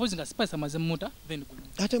kugendayo mpozi nga spice amaze muta then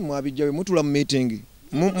ate mwabijjawe mutula mu meeting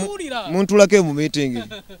muntulako mu meeting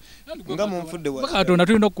nga munfudde katonda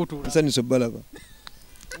tulina okukutula nsanyusa balaba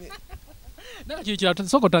nakikira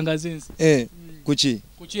sokotangaza ensi kuki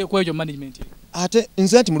kwekyo management ate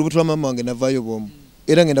nze ati mu lubuto lwa mama wange navaayo bwomu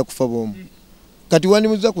era ngenda kufa bwomu kati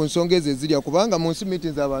wandimuziza ku nsonga ezo ezirya kubanga mu nsi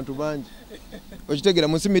meetings abantu bangi okitegeera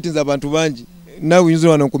mu nsi meetings abantu bangi nawe uyinza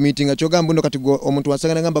wano ku meeting kyogamba nno kati omuntu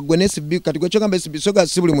wasangana ngamba gwe SB kati gwe kyogamba SB soga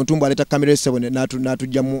si buli muntu aleta kamera esebone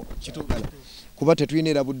natujja mu kitugala kuba tetuyina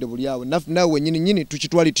era budde buli awo nawe nyini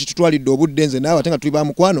tukitwalidde obudde nze naawe ate nga tuli ba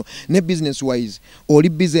mukwano ne business wise oli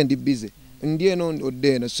busy and busy ndi eno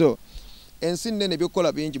odde eno so ensi nnene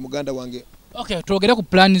byokola bingi muganda wange twogere ku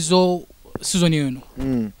plan zo season eno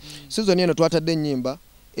season eno twatadde ennyimba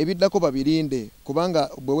ebiddako babirinde kubanga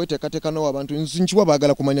bwe weteekateeka n'owa abantu nkiwa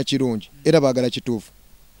baagala kumanya kirungi era baagala kituufu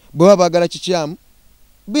bwe baba baagala kikyamu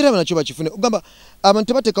biraba nakyo bakifune ogamba abantu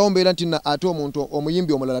tebateekawo mbeera nti ate omuntu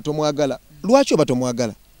omuyimbi omulala tomwagala lwaki oba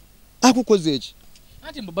tomwagala akukoze eki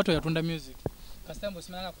anti mbato yatunda music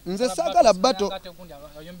nze saagala bato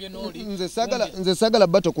nze saagala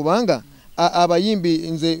bato kubanga abayimbi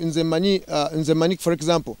nze manyi for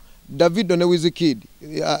example Davido ne Wizkid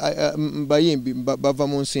bayimbi bava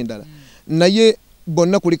mu nsi ndala naye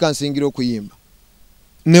bonna kuli kansingira okuyimba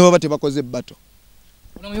ne baba tebakoze bato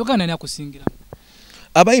Uganda ni akusingira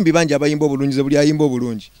abayimbi bangi abayimba obulungi ze buli ayimba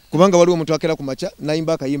obulungi kubanga waliwo omuntu akera ku macha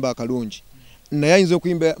nayimba akayimba akalungi naye ayinza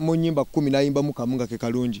okuyimba mu nyimba 10 nayimba mu kamunga ke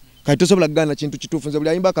kalungi kati tosobola kugana kintu kituufu nze buli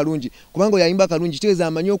ayimba akalungi kubanga yayimba akalungi kitegeeza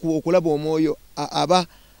amanyi okulaba omwoyo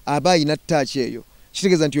aba ayina ttaki eyo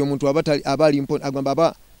kitegeeza nti omuntu aba ali agamba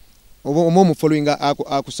aba omu following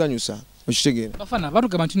akusanyusa okitegeera Bafana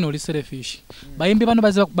batugamba nti oli selfish bayimbi bano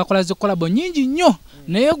bakola zikolabo nyingi nnyo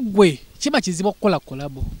naye gwe kiba kizibu okukola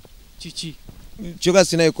kolabo kiki kyoga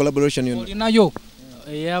sinayo collaboration yonna olinayo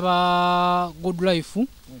eyaba Good Life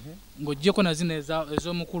ng'oggyeko na zino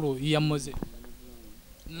ez'omukulu yamoze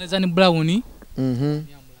nezani Brown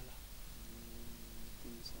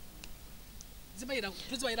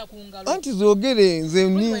anti zoogere nze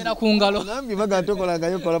nambi baga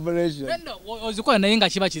tokolagayo collaboration ozikola naye nga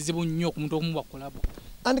kiba kizibu nnyo ku muntu okumuwa kolabo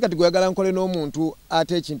anti kati gweyagala nkole n'omuntu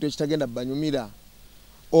ate ekintu ekitagenda banyumira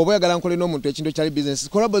oba oyagala nkole n'omuntu ekintu ekyali business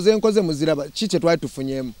collabo zenkoze muziraba ki kye twali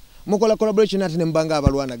tufunyemu mukola collaboration ate ne mbanga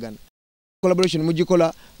abalwanagana collaboration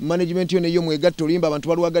mugikola management yone yo mwegatta olimba abantu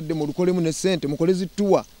balwagadde mu lukolemu ne sente mukole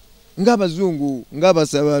zituwa ng'abazungu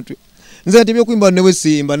ng'abasabatu nze ati byokuyimba ne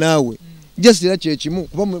wesimba naawe just era kyekimu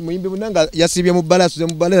kuba muyimbi bunanga yasibye mu balasu ze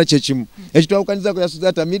mu balera kyekimu ekitwawukanyizako yasuza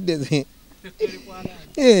atamidde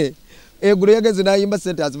eggulo yageze nayimba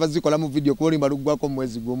sente azibazikola mu video kuba olimba luggwako mu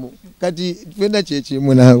mwezi gumu kati fenna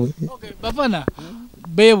kyekimu naawe Bafana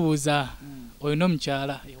beebuuza olina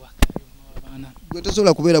omukyala gwe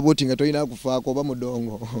tosobola kubeera bwoti nga tolina kufaako oba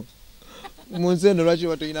mudongo mu nsi eno lwaki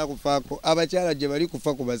oba tolina kufaako abakyala gye bali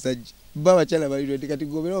kufa ku basajja ba abakyala bali kati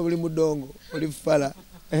gobera obuli mudongo oli fala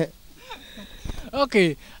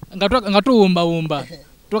nga tuwumbawumba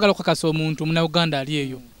twagala okukakasa omuntu muna Uganda ali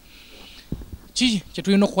eyo ki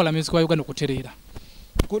kyetulina okukola music wa Uganda okutereera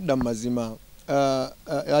kudda mu mazima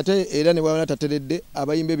ate era ne bwabona tateredde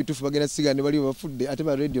abayimba ebituufu bagenda siga ne baliwo bafudde ate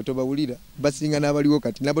ba radio tobawulira basinga n'abaliwo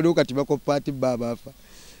kati bakopaati babaafa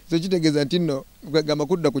so kitegeeza nti nno gamba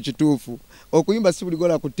kudda ku kituufu okuyimba si buli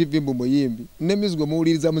gola ku TV mbu muyimbi ne music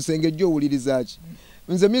omuwuliriza musengejjo owuliriza ki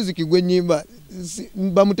nze music gwe nyimba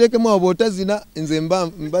bamuteekemu abo otazina nze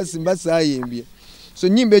mba saayimbye so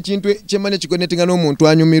nyimba ekintu kyemanya kikonetinga n'omuntu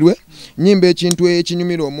anyumirwe nyimba ekintu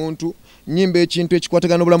ekinyumira omuntu nyimba ekintu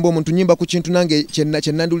ekikwatagana obulamu bw'omuntu nyimba ku kintu nange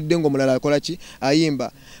kyennandulidde ng'omulala akola ki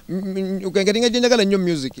ayimba ukengetinga gyenjagala nnyo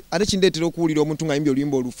music ate kindeetera okuwulira omuntu ng'ayimbye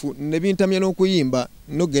oluyimba olufu ne bintamya n'okuyimba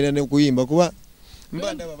n'okugenda n'okuyimba kuba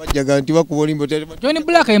mba ndaba bajjaga nti bakuba oluyimba John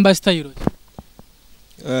Black ayimba style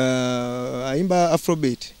ayimba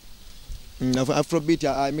afrobeat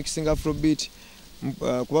mixing afrobeat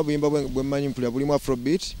kuba buyimba bwe mmanyi mpulira bulimu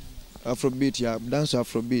afrobeat Afrobeat ya dance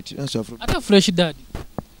Afrobeat. Ata Fresh Daddy.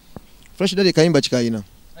 Fresh Daddy kaimba chikaina.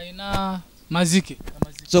 Aina mazike.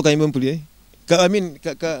 So kaimba mpuli I mean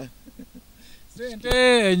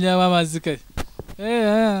Sente nyama mazike.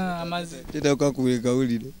 Mazike. Teta ukakuweka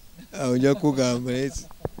ulile. Onja kugamba esi.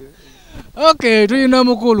 Okay, tuyina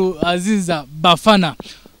mukulu Ziza Bafana.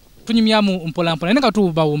 Tunyimyamu mpola nenga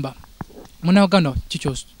tu bawumba. Muna Uganda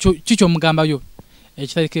chicho mugamba yo.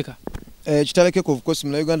 Kitalekeka. Kitalekeka of course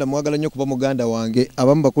muna Uganda mwagala nnyo kuba muganda wange.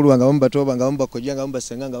 Abamu bakulu wange, abamu batoba, abamu bakojja, abamu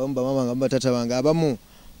basenga, abamu bamama, abamu tata wange, abamu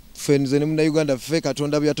fenze ne muna Uganda fe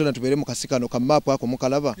katonda byatona tubere mu kasikano ka map ako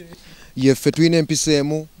mukalaba. Yeffe tuyina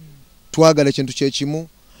empisemu twagala ekintu kyekimu.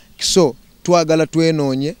 So twagala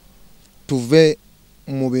twenonye tuve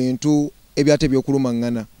mu bintu ebyate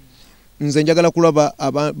byokulumangana. Nze njagala kulaba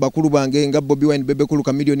bakulu bange nga Bobby Wine Bebe kulu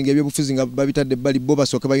ka million ng'ebyobufuzi nga babitadde bali bo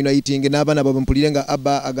basooke ba uniting n'abaana babampulire nga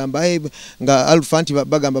Abba agamba nga Alpha anti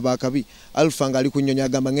bagamba bakabi Alpha nga ali kunyonya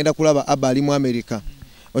agamba ngenda kulaba Abba ali mu America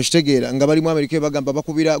okitegeera nga bali mu America bagamba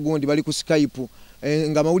bakubira gundi bali ku Skype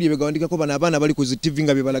nga mawuli begawandikako bana abaana bali ku TV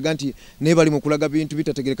nga bibalaga nti ne bali mu kulaga bintu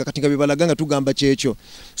bitategereka kati nga bibalaga nga tugamba kyekyo.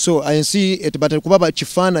 So I see etbata kubaba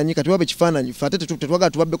kifaananyi kati babe kifaananyi fatete tutwaga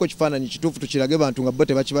tubabbeko kifaananyi kituufu tukirage bantu nga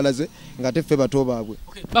bote bakibalaze nga teffe bato baabwe.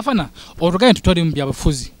 Okay, Bafana oluganye tutwali mu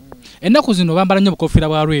byabufuzi ennaku zino bambala nnyo bukofira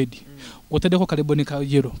bwa red oteddeko kaliboni ka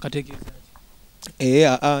yellow kategeeza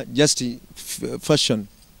just fashion.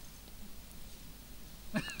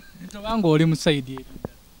 Ntobango oli mu side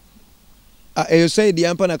eyo side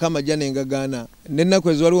yampana kama jana engagana nenna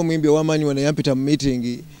kwezi waliwo mwimbi owamanyi wana yampita mu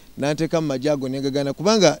meeting n'anteeka mu majago n'engagana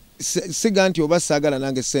kubanga siga nti oba saagala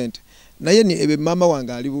nange sente naye ni ebe mama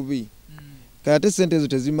wange ali bubi kate sente ezo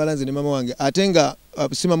tezimala nze ne mama wange ate nga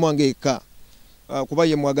si mama wange eka kuba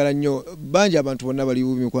ye mwagala nnyo bangi abantu bonna bali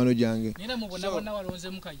bubi mikwano gyange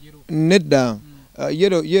nedda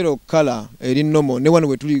yero kala eri nomo ne wano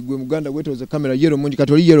wetuli gwe muganda wetoze kamera yero mungi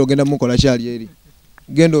kati oli yero genda mukola kyali eri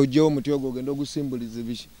gendo ojo mutyogo gendo gusimbolize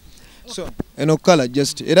bishi so eno kala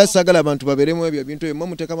just era sagala abantu baberemu ebyo bintu ebyo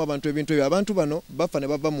mutekama abantu ebintu ebyo abantu bano bafa ne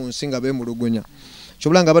bava mu nsinga be mulugunya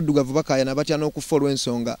kyobulanga baddugavu bakaya nabatya n'okufolwa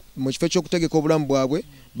ensonga mu kifo ky'okutegeka obulamu bwabwe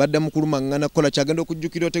badda mu kulumangana kola kyagenda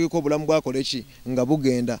okujjukira otegeka obulamu bwako leki nga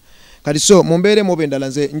bugenda kati so mumbeere mu bendala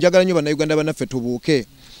nze njagala nnyo bannayuganda bannaffe tubuuke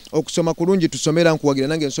okusoma kulungi tusomera nkuwagira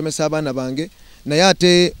nange nsomesa abaana bange naye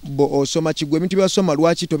ate osoma kigwe ebintu byasoma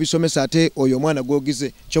lwaki tobisomesa ate oyo omwana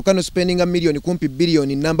gwogize kyokka no spendinga million kumpi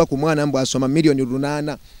billion namba ku mwana mbw asoma million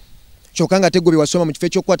 8 kyokka nga tegwe byewasoma mu kifo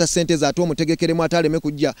ekyokukwata sente zaate omutegekeremu ataleme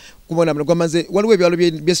kujja kubona gwamaze waliwo ebyalo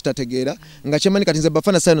byesitategeera nga kyemanyi kati nze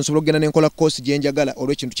Bafana Science nsobola okugenda nenkola course gye njagala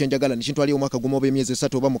olw'ekintu kye njagala nekintu ali omwaka gumu oba emyezi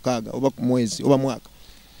 3 oba 6 oba mwezi oba mwaka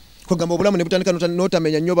kugamba obulamu ne butandika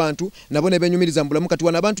notamenya nnyo bantu nabo ne benyumiriza mu bulamu kati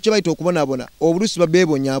wana abantu kye bayita okubonabona obulusi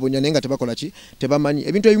babebonyabonya naye nga tebakola ki tebamanyi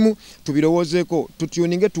ebintu ebimu tubirowoozeeko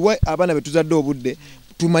tutuninge tuwe abaana betuzadde obudde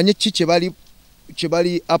tumanye ki kye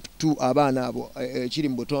bali up to abaana abo kiri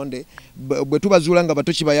mu butonde bwe tubazuula nga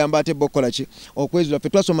bato kibayamba ate bokola ki okwezula ffe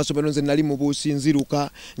twasoma masomero nze nali mu buusi nziruka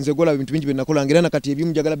nze gola bintu bingi bye nakola ngera nakati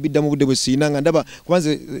ebimu njagala bidda mu budde bwe siina nga ndaba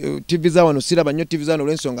kubanze TV za wano siraba nnyo TV za wano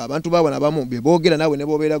olw'ensonga abantu baabona abamu be boogera naawe ne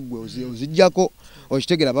bobeera ggwe ozijjako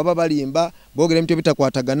okitegera baba balimba boogera ebintu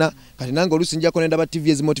ebitakwatagana kati nange oluusi njako nendaba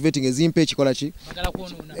TV ezimotivating ezimpa ekikola ki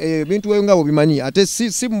ebintu eyo nga bobimanyi ate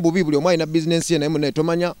si mu bubi buli omu alina bizinensi ye naye munaye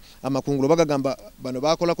tomanya amakungulu bagagamba bano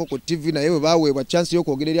bakolako ku TV naye bwe baweebwa chance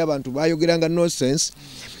y'okwogera eri abantu bayogeranga nonsense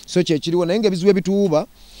so kyekiriwo naye ng'ebizibu ebituuba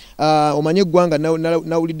omanye eggwanga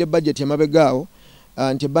nawulidde budget yamabegaawo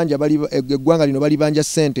nti eggwanga lino balibanja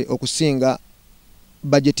ssente okusinga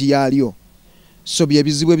budget yaalyo so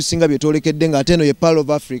byebizibu ebisinga byetolekedde ng'ate eno ye Pearl of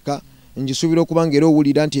Africa njisuubira okubanga era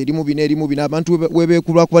owulira nti erimu bina abantu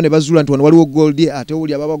webeekulwa kuba ne bazuula nti wano waliwo gold ate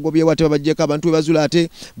owuli ababagobyewo ate babajjeko abantu we bazuula ate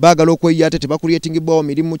baagala okweyiya ate tebakulyetingibwawo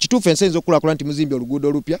mirimu kituufu ensi eyinza okukulaakulana nti muzimbye oluguudo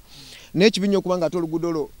olupya n'ekibinya okubanga ate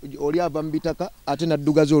oluguudo oli ava mu bitaka ate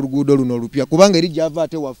naddugaza oluguudo luno olupya kubanga eri gyava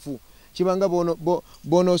ate wafu kibanga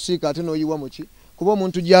bonoosiika ate n'oyiwa muki kuba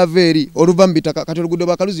omuntu gyava eri oluva mu bitaka kati oluguudo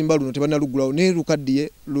bakaluzimba luno tebanalugulawo naye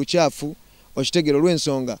lukaddiye lukyafu okitegero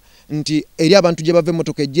lw'ensonga nti eri abantu gye bava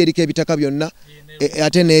emmotoka ejja eriko ebitaka byonna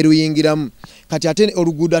ate neeruyingiramu kati ate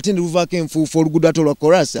oluguudo ate ne luvaako enfuufu oluguudo ate olwa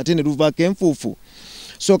korasi ate ne luvaako enfuufu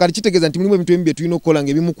so kati kitegeeza nti mulimu ebintu ebimu bye tulina okukola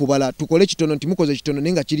ng'ebimu kubala tukole kitono nti mukoze kitono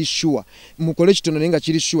naye nga kiri shuwa mukole kitono naye nga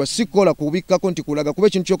kiri shuwa si kukola kubikkako nti kulaga kuba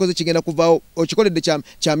ekintu kyokoze kigenda kuvaawo okikoledde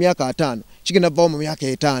kya myaka 5 kigenda kuvaawo mu myaka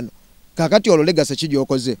 5 kakati olwo legacy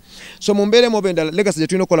kijyokoze so mumbeere mu bendala legacy gye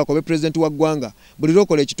tulina okukola kobe president wa ggwanga buli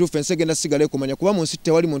lwokola ekituufu ensi egenda sigala ekumanya kuba mu nsi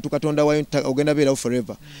tewali muntu katonda wayo ogenda beerawo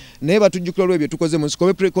forever naye batujjukira olw'ebyo tukoze mu nsi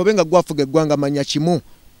kobe nga gwafuga eggwanga manya kimu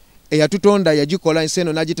eyatutonda yagikola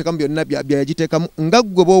enseno n'agiteekamu byonna byagiteekamu nga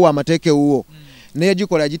ggwe bw'owa amateeka ewuwo naye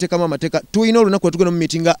yagikola yagiteekamu amateeka tulina olunaku lwe tugenda mu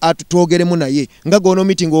meeting twogeremu naye nga g'ono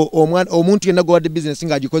meeting omuntu yenna g'owadde bizinesi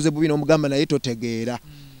ng'agikoze bubi n'omugamba naye totegeera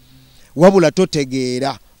wabula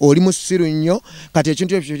totegeera oli musiru nnyo kati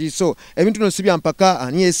ekintu ekyo kiso ebintu bino si bya mpaka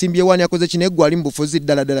ani yeesimbye wani akoze kino eggwe ali mu bufuzi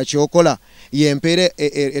ddala kyokola yempeere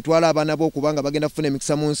etwala abaana bo kubanga bagenda kufuna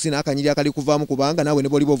emikisa mu nsi n'akanyiri akali kuvaamu kubanga naawe ne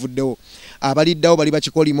boli bovuddewo abaliddawo bali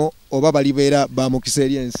bakikolimo oba balibeera bamukisa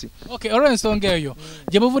eri ensi olw'ensonga eyo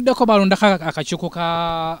gye buvuddeko balondako akakiiko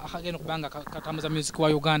akagenda okubanga katambuza music wa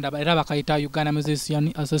Uganda era bakayita Uganda Musician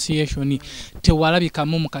Association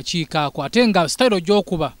tewalabikamu mu kakiiko ako ate nga style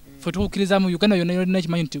gy'okuba ffe tukkiriza mu Uganda yonna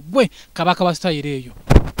ekimanyi nti gwe kabaka wa style eyo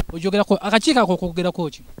ojogerako akakiiko ako okogerako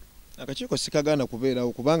ki akakiiko sikagaana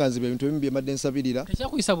kubeerawo kubanga nzibe ebintu ebimu bye mbadde nsabirira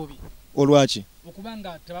tekyakuyisa bubi olwaki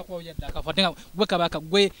okubanga tebakuwa yadde akafu ate nga gwe kabaka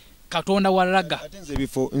gwe katonda wa Raga ate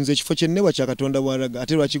nze ekifo kye nneewa kya katonda wa Raga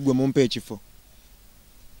ate lwaki gwe mumpa ekifo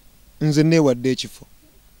nze nneewadde ekifo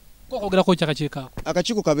okogerako ki akakiiko ako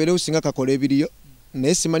akakiiko kabeerewo singa kakola ebiriyo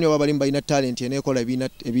naye simanyi oba balimu balina talent eneekola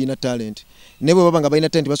ebiina talent naye bwe baba nga balina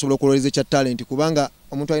talent basobola okuloleeza ekya talent kubanga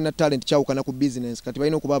omuntu alina talent kyawukana ku business kati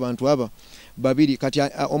balina okuba abantu aba babiri kati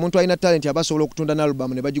omuntu alina talent aba asobola okutunda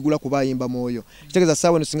n'album ne bagigula kuba ayimba mwoyo kitegeeza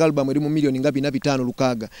ssaawa eno singa album eri mu miliyoni nga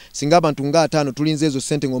 4,5 singa abantu nga 5 tulinze ezo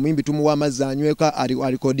ssente ng'omuyimbi tumuwa amazzi anyweka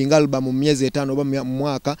alikodinga album mu myezi 5 oba mu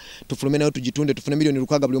mwaka tufulume nayo tugitunde tufune miliyoni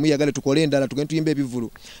 6 buli omu yagale tukole endala tugende tuyimba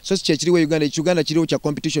ebivulu so si kyekiriwo Uganda ekiganda kiriwo kya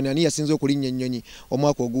competition ani yasinze okulinnya ennyonyi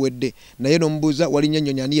omwaka oguwedde naye n'omubuuza walinnya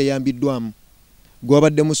ennyonyi ani yayambiddwamu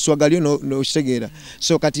gwabadde mu sswagalyo n'okitegeera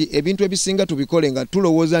so kati ebintu ebisinga tubikole nga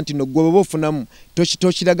tulowooza nti no gwe baba ofunamu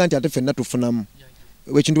tokiraga nti ate ffenna tufunamu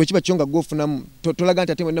ekintu bwe kiba kyo nga gwofunamu tolaga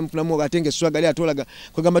nti ate mwenna mufunamu ate ng'esswagalyo atolaga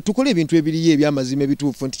kwegamba tukole ebintu ebiriyo ebyamazima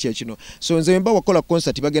ebituufu nti kyekino so nze mba wakola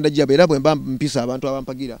concert bagenda gyaba era bwe mba mpisa abantu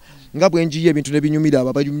abampagira nga bwe njiye ebintu nebinyumira abo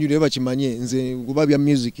ababinyumira bakimanye nze kuba bya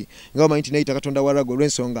music nga bamanyi nti nayita katonda wa Raga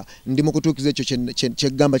olw'ensonga ndi mu kutuukiza ekyo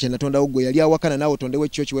kyeggamba kye natondawo gwe yali awakana naawe otondewo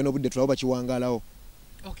ekyo kiwe n'obudde tulawo bakiwangaalawo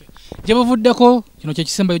gye buvuddeko kino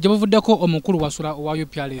kyekisembayo gye buvuddeko omukulu wasula wa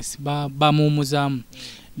UPRS bamuwumuzaamu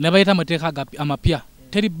ne bayita amateeka amapya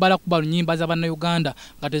teri bbala kuba nnyimba za bannayuganda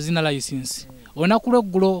nga tezina license olunaku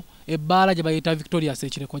lw'eggulo ebbaala gye bayita Victoria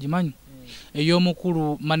Sekireko gimanyi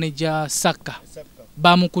ey'omukulu manager Saka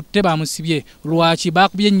bamukutte bamusibye lwaki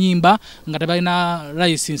bakubye ennyimba nga tebalina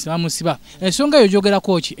license bamusiba ensonga eyo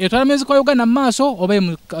gyogerako ki etwala music wa Uganda mu maaso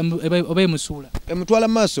oba emusuula emutwala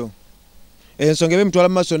mu maaso ensonga ebemutwala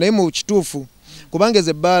mu maaso naye mu kituufu kubanga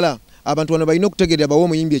ezo ebbaala abantu bano balina okutegeerera bawa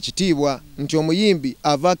omuyimbi ekitiibwa nti omuyimbi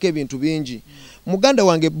avaako ebintu bingi muganda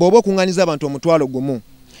wange bw'oba okuŋŋaanyiza abantu omutwalo gumu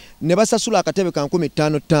ne basasula akatebe ka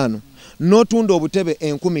 15,500 n'otunda obutebe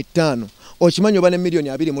 15,000 okimanyi oba ne miliyoni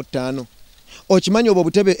 25 okimanyi oba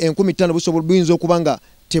obutebe 15,000 busobola buyinza okuba nga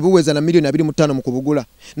tebuweza na miliyoni 25 mu kubugula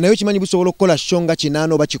naye okimanyi busobola okukola shonga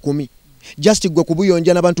 8 oba 10 just gwe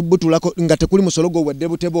kubuyonja n'abantu butulako nga tekuli musolo gwo wadde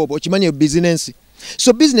butebe obwo okimanyi business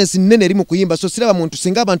so business nnene eri mu kuyimba so siraba muntu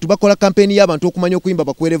singa abantu bakola campaign y'abantu okumanya okuyimba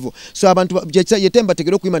bakwerevo so abantu yetemba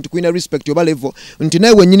tegera okuyimba nti kuyina respect oba level nti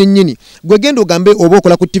naye wennyini nnyini gwe genda ogambe oba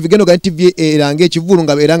okola ku TV genda ogambe TV eranga ekivulu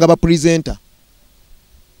nga eranga ba presenter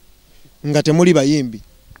nga temuli bayimbi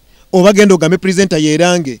oba genda ogambe presenter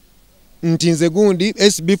yerange nti nze gundi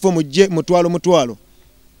SB4 mujje mutwalo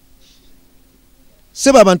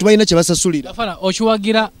seba abantu balina kye basasulira Bafana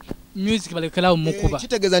okiwagira music balekerawo mukuba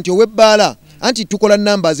kitegeeza nti owebbaala anti tukola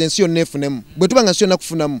numbers ensi yonna efunemu bwe tuba nga nsi yonna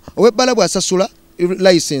kufunamu owebbaala bw'asasula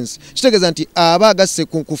license kitegeeza nti aba agasse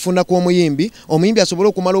kufuna kw'omuyimbi omuyimbi asobole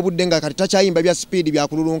okumala obudde nga kati takyayimba bya speed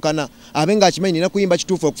byakululunkana abe nga akimanyi nina kuyimba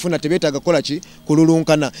kituufu okufuna tebeetaaga kukola ki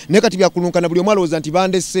kululunkana naye kati byakululunkana buli omu alowooza nti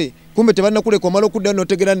bandesse kumbe tebalina kuleka omala okuddayo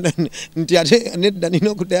n'otegera nti ate nedda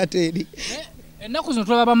nina okuddayo ate eri ennaku zino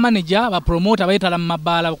tulaba bamanager bapromota bayitala mu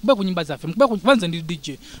mabaala kube ku nyimba zaffe kube kubanze ndi DJ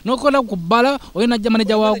nokola ku bbala oyo najja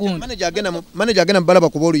manager wa gundi manager agenda mu bbala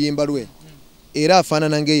bakuba oluyimba lwe era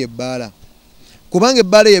afaanana ng'eyo ebbaala kubanga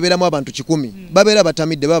ebbaala eyo ebeeramu abantu 100 babeera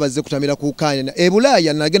batamidde baba bazze kutamira ku kaanya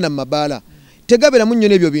ebulaaya nagenda mu mabaala tegabeeramu nnyo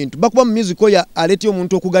n'ebyo bintu bakuba mu music oyo aleetya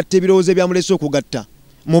omuntu okugatta ebirowoozo ebyamulese okugatta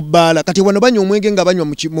mu bbaala kati wano banywa omwenge nga banywa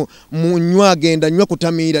mu nywa agenda nywa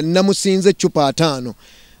kutamiira namusinze eccupa 5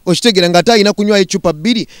 okitegeera nga talina kunywa ecupa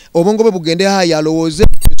 2 obongo bwe bugende hayi alowooze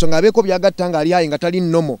ensonga abeeko byagatta nga ali hayi nga tali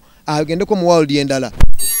nnomo agendeko mu world endala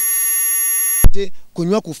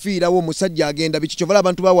kunywa kufiirawo omusajja agenda biki kyovala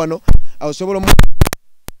abantu ba wano osobola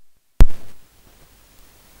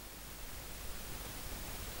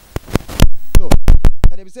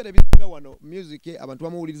kati ebiseera ebisinga wano music abantu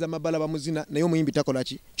bamuwuliriza mabala bamuzina naye omuyimbi takola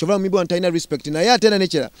ki kyova omuyimbi wantalina respect naye ate era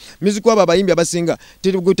nekyera music wabo abayimbi abasinga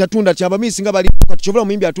tatunda kyaba misinga bali kati kyova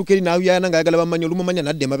omuyimbi atuuka eri naayana ngayagala bamanya olumumanya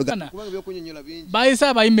nadde emabega kubanga byokunyonyola bingi bayisa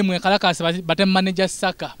abayimbi mwekalakasi bate manager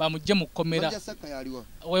Saka bamujje mu kkomera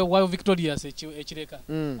wa Victorious ekireka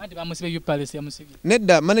anti bamusibe Palace yamusigi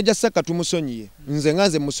nedda manager Saka tumusonyiye nze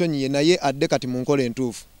nganze musonyiye naye adde kati mu nkola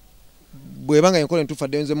entuufu bwebanga enkola entuufu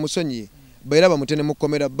adde nze musonyiye baira bamutene mu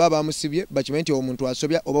kkomera baba amusibye bakimanyi nti omuntu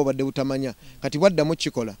asobya oba obadde butamanya kati bwaddamu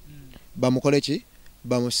kikola bamukole ki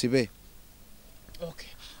bamusibe. Okay,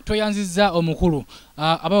 toyanziza omukulu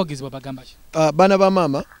abawagizi babagamba ki bana ba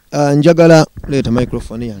mama njagala leta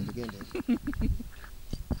microphone yange gende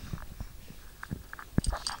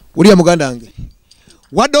uriya muganda wange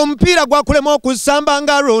wadde omupiira gwakulema okusamba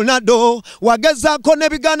nga Ronaldo wagezaako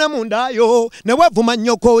nebigana mundayo ne wevuma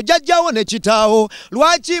nnyoko jajjawo ne kitaawo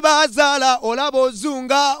lwaki bazaala olaba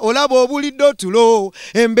ozunga olaba obulidde otulo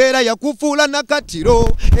embeera yakufuula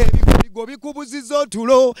nakatiro ebikoligo bikubuziza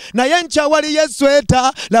otulo naye nkyawali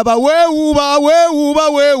yesweta laba weewuuba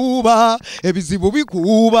ebizibu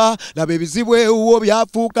bikuwuuba laba ebizibu ewuwo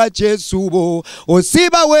byafuuka kyesuubo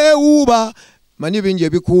osiiba weewuuba manyi bingi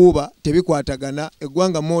ebikuuba tebikwatagana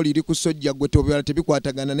eggwanga mooli liri ku sojja gwe tobala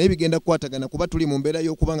tebikwatagana naye bigenda kukwatagana kuba tuli mu mbeera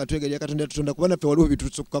y'okubanga twegerya Katonda kuba naffe waliwo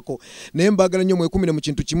bitusukkako naye mbagala nnyo mwekumire mu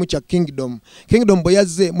kintu kimu kya kingdom bwe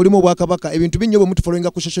yazze mulimu obwakabaka ebintu bingi bwe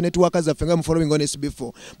mutufollowinga ku social network zaffe nga mufollowing on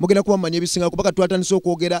SB4 mugenda kuba manya ebisinga kubanga twatandise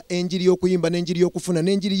okwogera enjiri y'okuyimba n'enjiri y'okufuna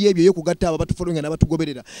n'enjiri y'ebyo y'okugatta abo batufollowinga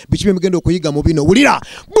n'abatugoberera biki bye mugenda okuyiga mu bino wulira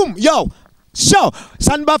boom yo. So,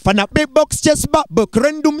 Ziza Bafana, big box, chest back, book,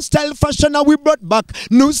 random style fashion, we brought back.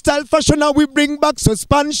 New style fashion, we bring back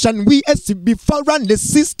suspension. We SB4 run the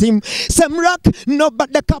system. Some rock, no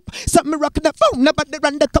but the cup. Some rock the phone, no but the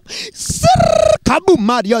run the cup. Sir, kaboom,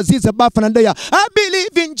 Mario, Ziza Bafana, I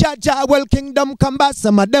believe in Jaja, well, kingdom come back.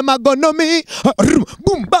 Some of them are gonna me.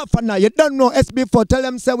 Boom, Bafana, you don't know SB4, tell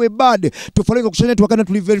them say we bad. To follow the channel, to cannot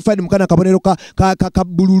verify them, kana kabanero ka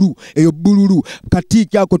bululu, eyo bululu,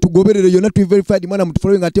 katiki yako to go better, you're not verified mwana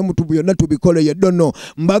mutufollowing ate mutubu yonna tubikole you don't know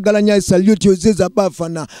mbagala nya salute yo Ziza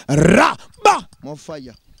Bafana ra ba mo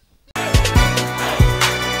fire.